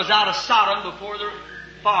 Lot was out of Sodom before the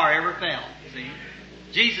fire ever fell. See?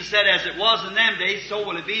 Jesus said, as it was in them days, so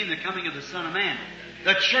will it be in the coming of the Son of Man.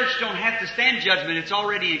 The church don't have to stand judgment. It's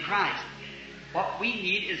already in Christ. What we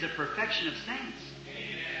need is a perfection of saints.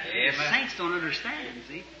 Amen. The saints don't understand,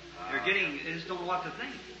 see? They just don't know what to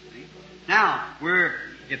think. See? Now,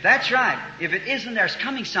 if that's right, if it isn't, there's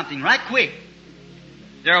coming something right quick.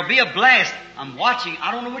 There'll be a blast. I'm watching.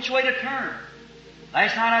 I don't know which way to turn.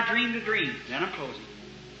 Last night I dreamed a dream. Then I'm closing.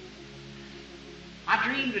 I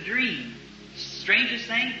dreamed a dream. Strangest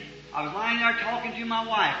thing, I was lying there talking to my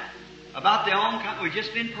wife about the oncoming. We'd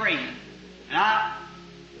just been praying. And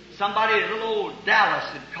somebody at little old Dallas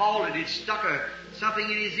had called and he'd stuck something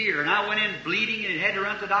in his ear. And I went in bleeding and had to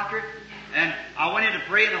run to the doctor. And I went in to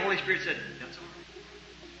pray and the Holy Spirit said, that's all right.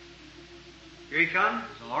 Here he comes.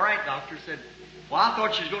 So, all right, doctor said, well, I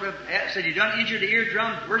thought she was going to, said, you done injured the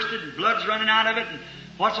eardrum, bursted, and blood's running out of it, and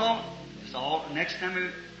what's all? It's all, next time we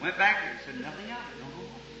went back, it said nothing out of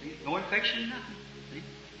it. No infection, nothing. See?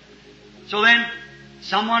 So then,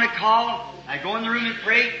 someone had called, I'd go in the room and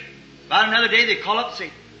pray. About another day, they'd call up and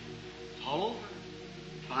say, it's all over.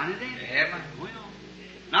 Fine and dandy. Yeah, going on.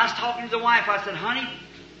 And I was talking to the wife, I said, honey,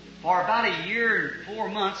 for about a year and 4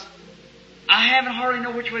 months, I haven't hardly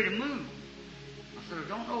know which way to move. I said, I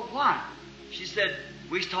don't know why. She said,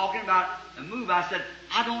 we was talking about a move. I said,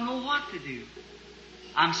 I don't know what to do.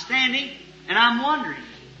 I'm standing and I'm wondering,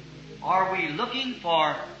 are we looking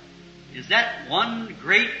for, is that one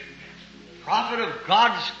great prophet of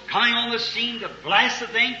God's coming on the scene to blast the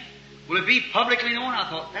thing? Will it be publicly known? I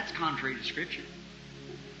thought, that's contrary to Scripture.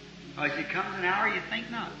 As it comes an hour, you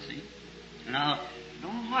think not, see? And I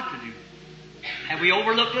don't know what to do. Have we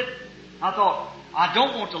overlooked it? I thought, I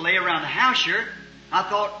don't want to lay around the house here. I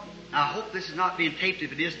thought, I hope this is not being taped.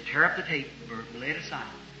 If it is, tear up the tape or lay it aside.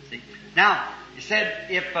 See? Now, he said,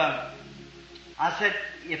 if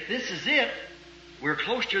this is it, we're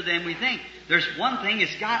closer than we think. There's one thing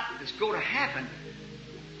that's going to happen.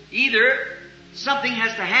 Either something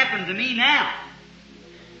has to happen to me now.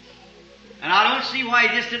 And I don't see why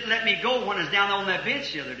he just didn't let me go when I was down on that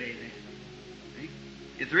bench the other day. See?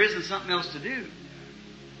 If there isn't something else to do.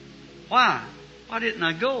 Why? Why didn't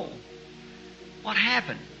I go? What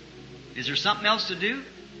happened? Is there something else to do?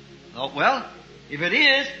 I thought, well, if it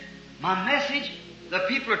is, my message, the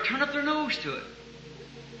people are turning up their nose to it.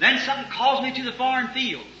 Then something calls me to the foreign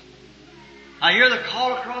fields. I hear the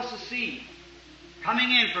call across the sea, coming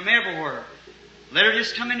in from everywhere. Letter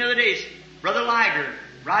just come in the other day. Brother Liger,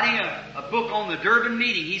 writing a book on the Durban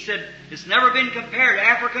meeting, he said, it's never been compared.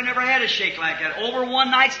 Africa never had a shake like that. Over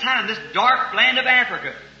one night's time, this dark land of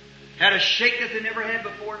Africa had a shake that they never had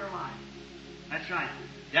before in their life. That's right.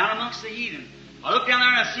 Down amongst the heathen. I looked down there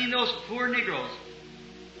and I seen those poor Negroes.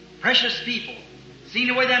 Precious people. Seen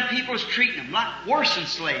the way them people was treating them, like worse than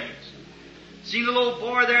slaves. Seen the little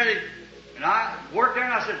boy there, and I worked there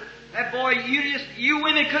and I said, that boy, you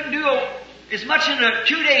women couldn't do as much in the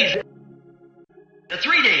 2 days, the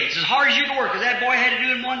 3 days, as hard as you could work, because that boy had to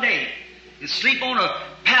do in 1 day. And sleep on a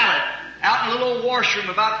pallet out in a little washroom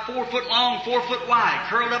about 4 foot long, 4 foot wide,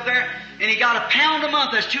 curled up there, and he got £1 a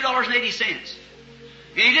month, that's $2.80.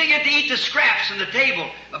 And he didn't get to eat the scraps from the table,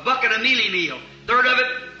 a bucket of mealy meal. Third of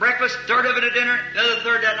it breakfast, third of it at dinner, the other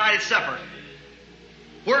third that night at supper.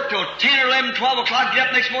 Work till 10 or 11, 12 o'clock, get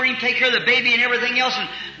up next morning, take care of the baby and everything else, and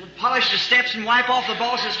polish the steps and wipe off the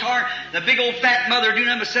boss's car. The big old fat mother do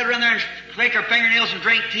nothing but sit around there and make her fingernails and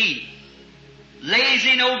drink tea.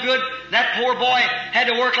 Lazy, no good. That poor boy had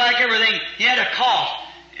to work like everything. He had a cough.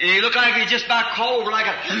 And he looked like he just about called over like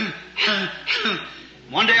a...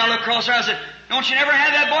 One day I looked across there, I said, don't you never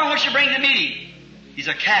have that boy? Why don't you bring to meeting? He's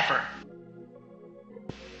a Kaffir.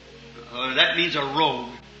 That means a rogue.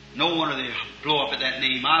 No wonder they blow up at that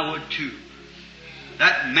name. I would too.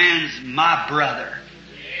 That man's my brother.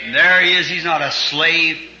 And there he is. He's not a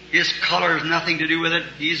slave. His color has nothing to do with it.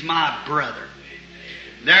 He's my brother.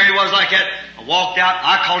 There he was like that. I walked out.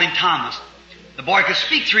 I called him Thomas. The boy could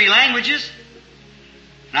speak 3 languages.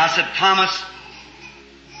 And I said, Thomas.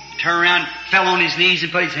 He turned around, fell on his knees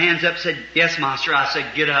and put his hands up, said, yes, master. I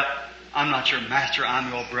said, get up. I'm not your master.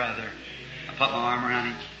 I'm your brother. I put my arm around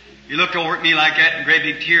him. He looked over at me like that and great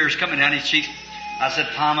big tears coming down his cheeks. I said,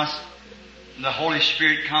 Thomas, the Holy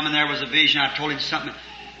Spirit come and there was a vision. I told him something.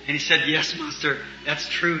 And he said, yes, master, that's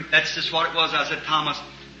true. That's just what it was. I said, Thomas,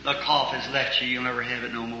 the cough has left you. You'll never have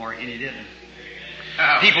it no more. And he didn't.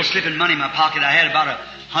 People slipping money in my pocket. I had about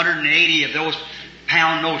 180 of those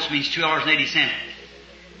pound notes, means $2.80.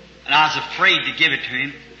 And I was afraid to give it to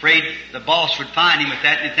him. Afraid the boss would find him with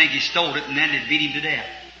that and he'd think he stole it and then they'd beat him to death.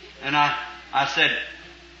 And I said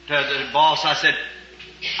to the boss, I said,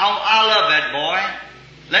 I love that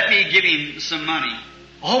boy. Let me give him some money.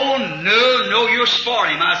 Oh, no, you'll spoil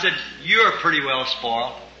him. I said, you're pretty well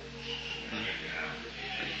spoiled.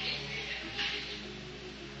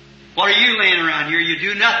 What are you laying around here? You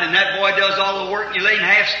do nothing. That boy does all the work and you lay him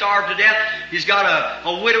half starved to death. He's got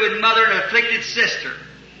a widowed mother and an afflicted sister.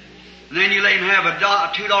 And then you let him have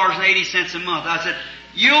 $2.80 a month. I said,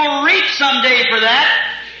 you'll reap someday for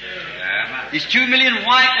that. He's 2 million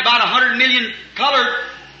white and about 100 million colored.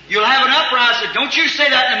 You'll have an uprising. I said, don't you say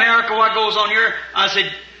that in America, what goes on here. I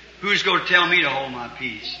said, who's going to tell me to hold my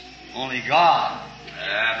peace? Only God.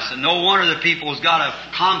 I said, no wonder the people's got a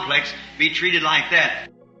complex, be treated like that.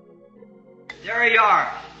 There you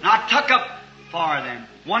are. And I tuck up for them.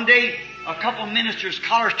 One day, a couple of ministers,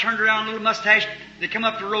 collars turned around, little mustache. They come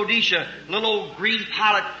up to Rhodesia. A little old green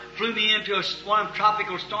pilot flew me into one of them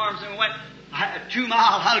tropical storms and we went 2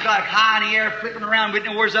 miles like high in the air, flipping around. We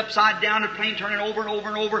didn't know where it was upside down. The plane turning over and over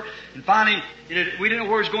and over. And finally, we didn't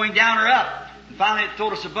know where it was going down or up. And finally, it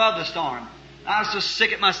throwed us above the storm. I was so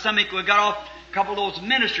sick at my stomach. We got off a couple of those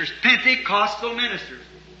ministers, Pentecostal ministers.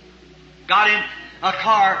 Got in a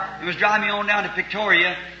car and was driving me on down to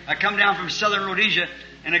Victoria. I come down from southern Rhodesia.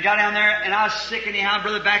 And I got down there, and I was sick anyhow.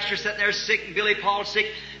 Brother Baxter sitting there sick, and Billy Paul sick.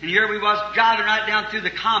 And here we was driving right down through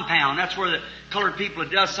the compound. That's where the colored people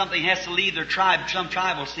that does something has to leave their tribe, some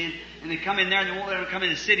tribal sin. And they come in there, and they won't let them come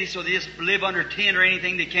in the city, so they just live under tent or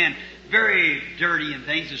anything they can. Very dirty and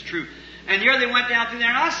things, is true. And here they went down through there,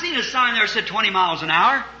 and I seen a sign there that said 20 miles an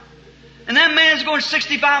hour. And that man's going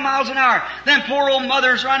 65 miles an hour. Them poor old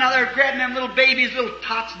mothers running out there grabbing them little babies, little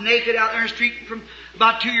tots naked out there in the street from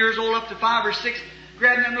about 2 years old up to 5 or 6.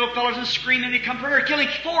 Grabbing them little fellows and screaming, and he come for her, killing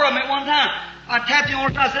 4 of them at one time. I tapped him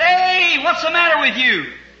on the side. I said, hey, what's the matter with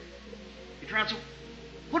you? He turned and said,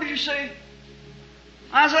 what did you say?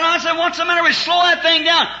 I said, what's the matter with you? Slow that thing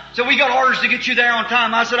down. He said, we got orders to get you there on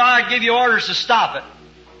time. I said, I give you orders to stop it.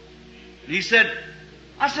 And he said,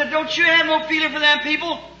 don't you have no feeling for them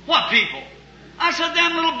people? What people? I said,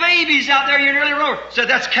 them little babies out there you're nearly run over. He said,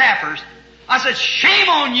 that's Kafirs. I said, shame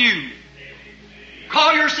on you.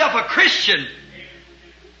 Call yourself a Christian.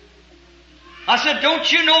 I said, don't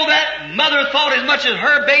you know that mother thought as much as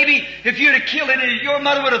her baby, if you'd have killed it, as your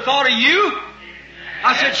mother would have thought of you?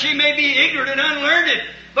 I said, she may be ignorant and unlearned,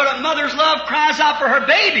 but a mother's love cries out for her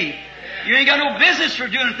baby. You ain't got no business for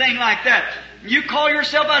doing a thing like that. You call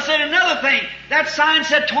yourself, I said, another thing. That sign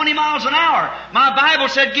said 20 miles an hour. My Bible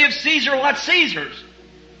said, give Caesar what's Caesar's.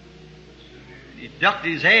 He ducked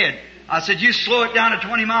his head. I said, you slow it down to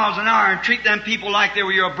 20 miles an hour and treat them people like they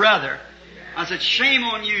were your brother. I said, shame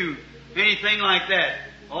on you. Anything like that.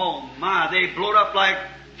 Oh my, they blowed up like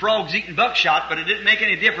frogs eating buckshot, but it didn't make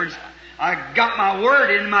any difference. I got my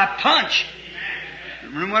word in my punch.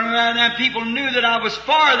 When them people knew that I was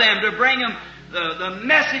for them to bring them the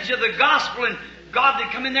message of the gospel, and God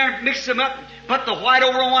would come in there and mix them up, put the white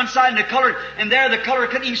over on one side and the colored, and there the colored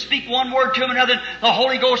couldn't even speak one word to them another. The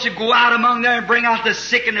Holy Ghost would go out among them and bring out the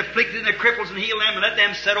sick and afflicted and the cripples and heal them and let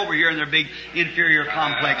them sit over here in their big inferior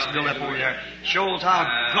complex built up over there. Shows how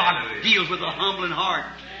God deals with a humbling heart.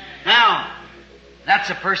 Now, that's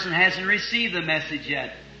a person who hasn't received the message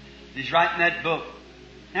yet. He's writing that book.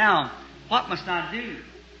 Now, what must I do?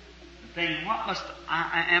 The thing, what must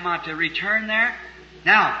am I to return there?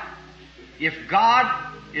 Now, if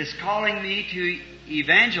God is calling me to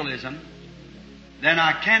evangelism, then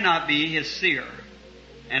I cannot be His seer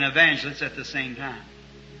and evangelist at the same time.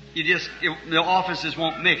 The offices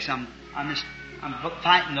won't mix. I'm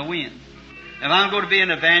fighting the wind. If I'm going to be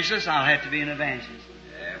an evangelist, I'll have to be an evangelist.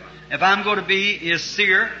 If I'm going to be His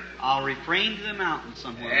seer, I'll refrain to the mountain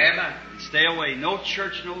somewhere. And stay away. No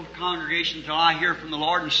church, no congregation until I hear from the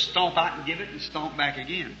Lord and stomp out and give it and stomp back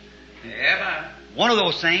again. One of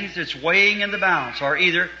those things that's weighing in the balance, or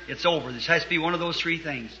either it's over. This has to be one of those 3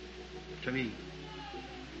 things to me.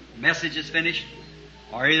 The message is finished,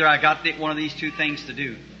 or either I got one of these 2 things to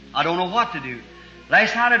do. I don't know what to do.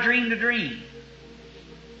 Last night I dreamed a dream.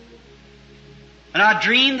 And I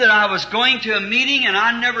dreamed that I was going to a meeting, and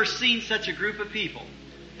I'd never seen such a group of people.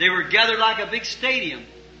 They were gathered like a big stadium,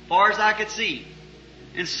 far as I could see.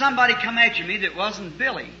 And somebody come after me that wasn't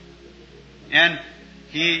Billy. And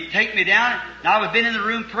he take me down, and I was been in the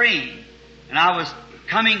room praying. And I was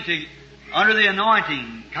coming to, under the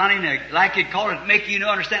anointing, kind of like you'd call it, make you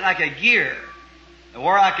understand, like a gear,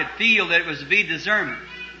 where I could feel that it was to be discernment.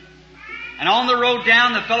 And on the road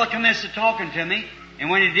down, the fellow commenced to talking to me, And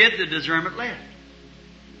when he did, the discernment left.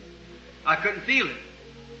 I couldn't feel it.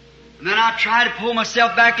 And then I tried to pull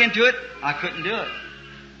myself back into it. I couldn't do it.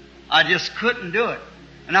 I just couldn't do it.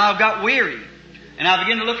 And I got weary. And I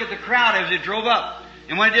began to look at the crowd as it drove up.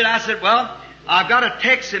 And when it did, I said, well, I've got a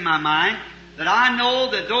text in my mind that I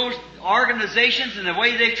know that those organizations and the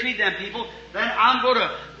way they treat them people, then I'm going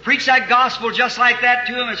to preach that gospel just like that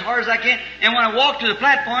to them as hard as I can. And when I walked to the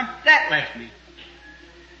platform, that left me.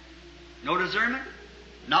 No discernment.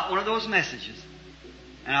 Not one of those messages.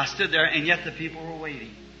 And I stood there, and yet the people were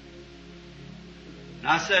waiting. And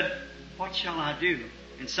I said, what shall I do?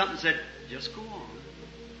 And something said, just go on.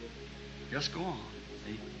 Just go on.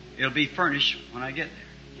 See? It'll be furnished when I get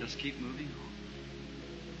there. Just keep moving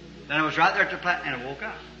on. Then I was right there at the platform, and I woke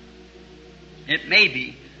up. It may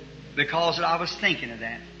be because I was thinking of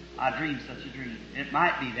that. I dreamed such a dream. It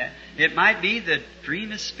might be that. It might be the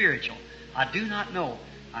dream is spiritual. I do not know.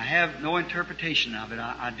 I have no interpretation of it.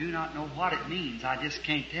 I do not know what it means. I just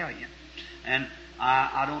can't tell you. And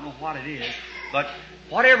I don't know what it is. But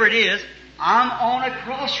whatever it is, I'm on a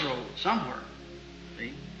crossroad somewhere.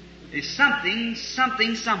 See? There's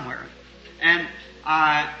something somewhere. And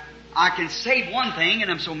I can say one thing and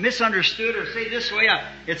I'm so misunderstood, or say this way,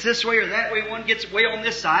 it's this way or that way, one gets way on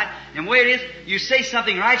this side. And the way it is, you say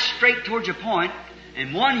something right straight towards your point,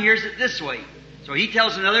 and one hears it this way. So he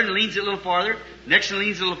tells another and leans it a little farther, next one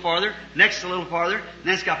leans a little farther, next a little farther, and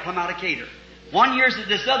then it's got plumb out of cater. One hears it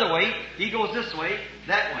this other way, he goes this way,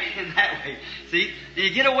 that way, and that way. See? And you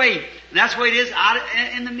get away. And that's the way it is out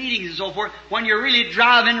in the meetings and so forth, when you're really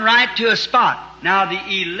driving right to a spot. Now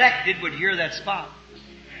the elected would hear that spot.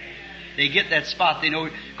 They get that spot, they know,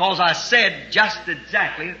 because I said just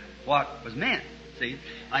exactly what was meant. See?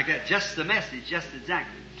 Like that, just the message, just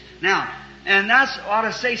exactly. Now, and that's what I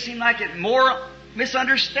say, seem like it more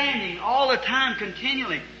misunderstanding all the time,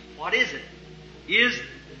 continually. What is it?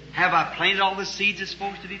 Have I planted all the seeds that's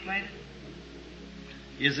supposed to be planted?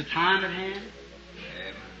 Is the time at hand?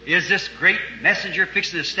 Is this great messenger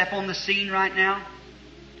fixing to step on the scene right now?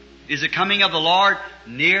 Is the coming of the Lord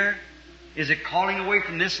near? Is it calling away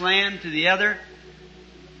from this land to the other?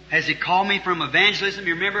 Has He called me from evangelism?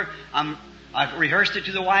 You remember, I've rehearsed it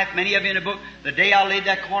to the wife, many of you in the book. The day I laid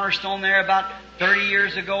that cornerstone there about 30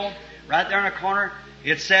 years ago, right there in the corner,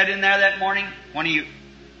 it said in there that morning, when He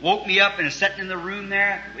woke me up and was sitting in the room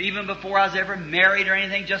there, even before I was ever married or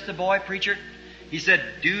anything, just a boy preacher, He said,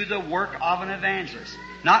 do the work of an evangelist.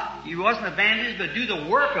 Not, you wasn't an evangelist, but do the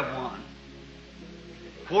work of one.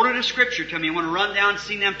 Quoted a scripture to me. I want to run down and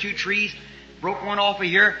see them two trees. Broke one off of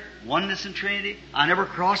here. Oneness and Trinity. I never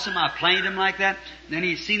crossed them. I planted them like that. And then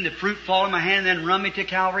He seen the fruit fall in my hand and then run me to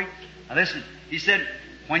Calvary. Now listen. He said,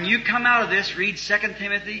 when you come out of this, read 2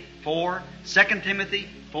 Timothy 4. 2 Timothy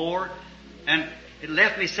 4. And it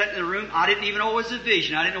left me sitting in the room. I didn't even know it was a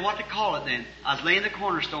vision. I didn't know what to call it then. I was laying the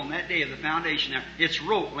cornerstone that day of the foundation there. It's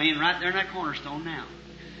wrote laying right there in that cornerstone now.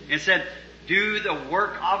 It said, do the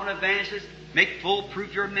work of an evangelist. Make full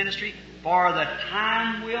proof your ministry. For the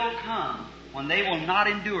time will come when they will not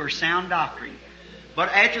endure sound doctrine, but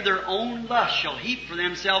after their own lust shall heap for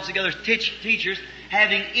themselves together teachers,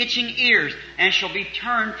 having itching ears, and shall be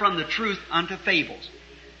turned from the truth unto fables.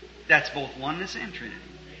 That's both oneness and Trinity.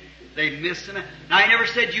 They missed it. Now He never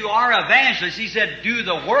said you are evangelists. He said do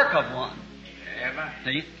the work of one.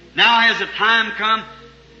 See? Now has the time come?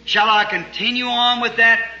 Shall I continue on with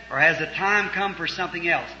that, or has the time come for something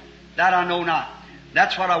else? That I know not.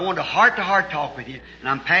 That's what I want to heart talk with you. And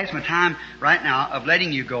I'm past my time right now of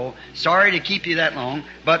letting you go. Sorry to keep you that long.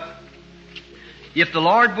 But if the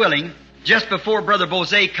Lord willing, just before Brother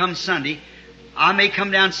Bose comes Sunday, I may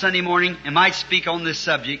come down Sunday morning and might speak on this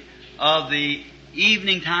subject of the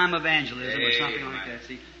evening time evangelism or something like that.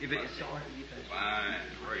 See, if it's all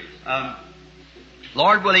right.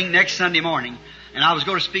 Lord willing, next Sunday morning. And I was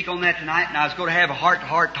going to speak on that tonight, and I was going to have a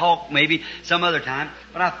heart-to-heart talk maybe some other time.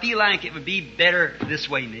 But I feel like it would be better this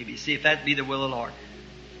way maybe. See if that be the will of the Lord.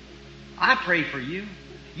 I pray for you.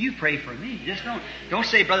 You pray for me. Just don't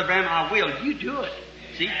say, Brother Branham, I will. You do it.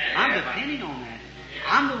 See, I'm depending on that.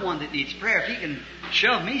 I'm the one that needs prayer. If He can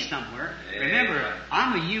shove me somewhere, remember,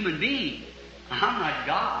 I'm a human being. I'm not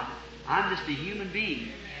God. I'm just a human being,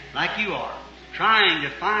 like you are, trying to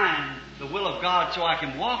find the will of God so I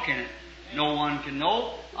can walk in it. No one can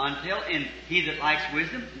know until, and he that likes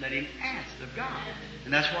wisdom, let him ask of God.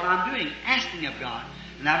 And that's what I'm doing, asking of God.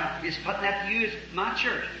 And I'm just putting that to you as my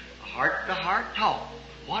church. A heart-to-heart talk.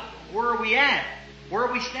 Where are we at? Where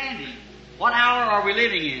are we standing? What hour are we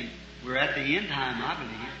living in? We're at the end time, I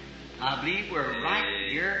believe. I believe we're right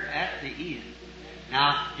here at the end.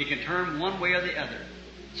 Now, you can turn one way or the other.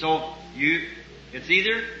 So, it's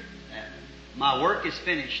either my work is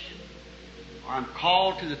finished, or I'm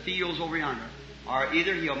called to the fields over yonder, or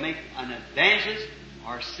either He'll make an evangelist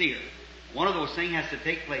or a seer. One of those things has to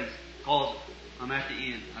take place, because I'm at the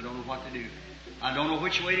end. I don't know what to do. I don't know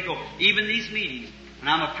which way to go. Even these meetings, when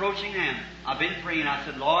I'm approaching them, I've been praying. I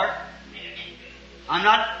said, Lord, I'm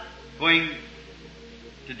not going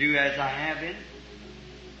to do as I have been.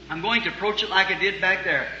 I'm going to approach it like I did back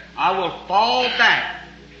there. I will fall back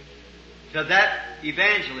to that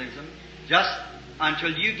evangelism just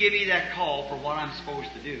until you give me that call for what I'm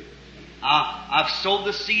supposed to do. I've sowed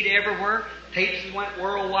the seed everywhere. Tapes went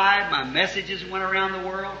worldwide. My messages went around the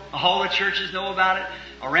world. All the churches know about it.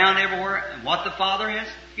 Around everywhere. And what the Father has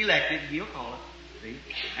elected, He'll call it. See?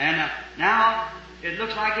 And now it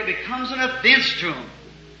looks like it becomes an offense to them.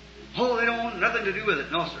 Oh, they don't want nothing to do with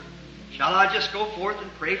it. No, sir. Shall I just go forth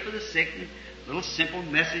and pray for the sick? And a little simple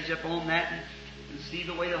message upon that and see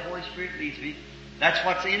the way the Holy Spirit leads me. That's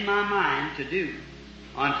what's in my mind to do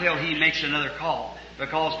until He makes another call.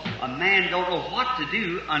 Because a man don't know what to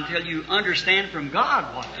do until you understand from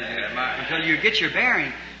God what to do. Until you get your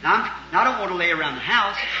bearing. Now, I don't want to lay around the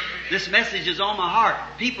house. This message is on my heart.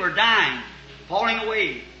 People are dying, falling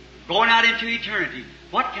away, going out into eternity.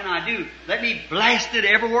 What can I do? Let me blast it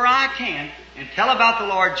everywhere I can and tell about the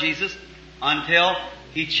Lord Jesus until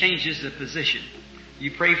He changes the position. You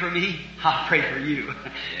pray for me, I'll pray for you.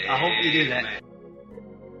 I hope you do that.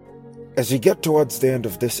 As we get towards the end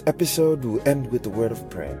of this episode, we'll end with a word of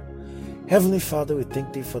prayer. Heavenly Father, we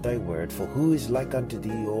thank Thee for Thy word, for who is like unto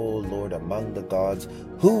Thee, O Lord, among the gods?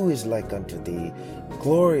 Who is like unto Thee,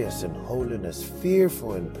 glorious in holiness,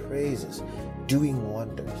 fearful in praises, doing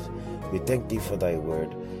wonders? We thank Thee for Thy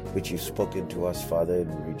word, which You've spoken to us, Father,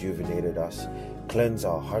 and rejuvenated us. Cleanse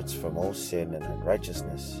our hearts from all sin and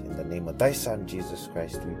unrighteousness. In the name of Thy Son, Jesus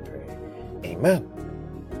Christ, we pray. Amen.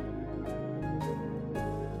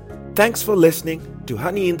 Thanks for listening to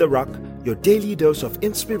Honey in the Rock, your daily dose of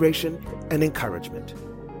inspiration and encouragement.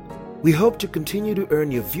 We hope to continue to earn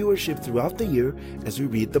your viewership throughout the year as we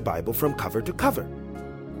read the Bible from cover to cover.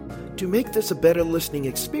 To make this a better listening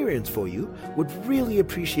experience for you, would really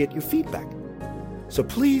appreciate your feedback. So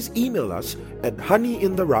please email us at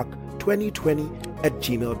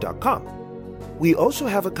honeyintherock2020@gmail.com. We also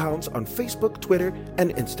have accounts on Facebook, Twitter,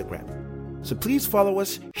 and Instagram. So please follow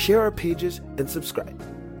us, share our pages, and subscribe.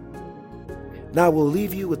 Now we'll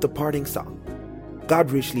leave you with the parting song. God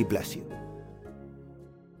richly bless you.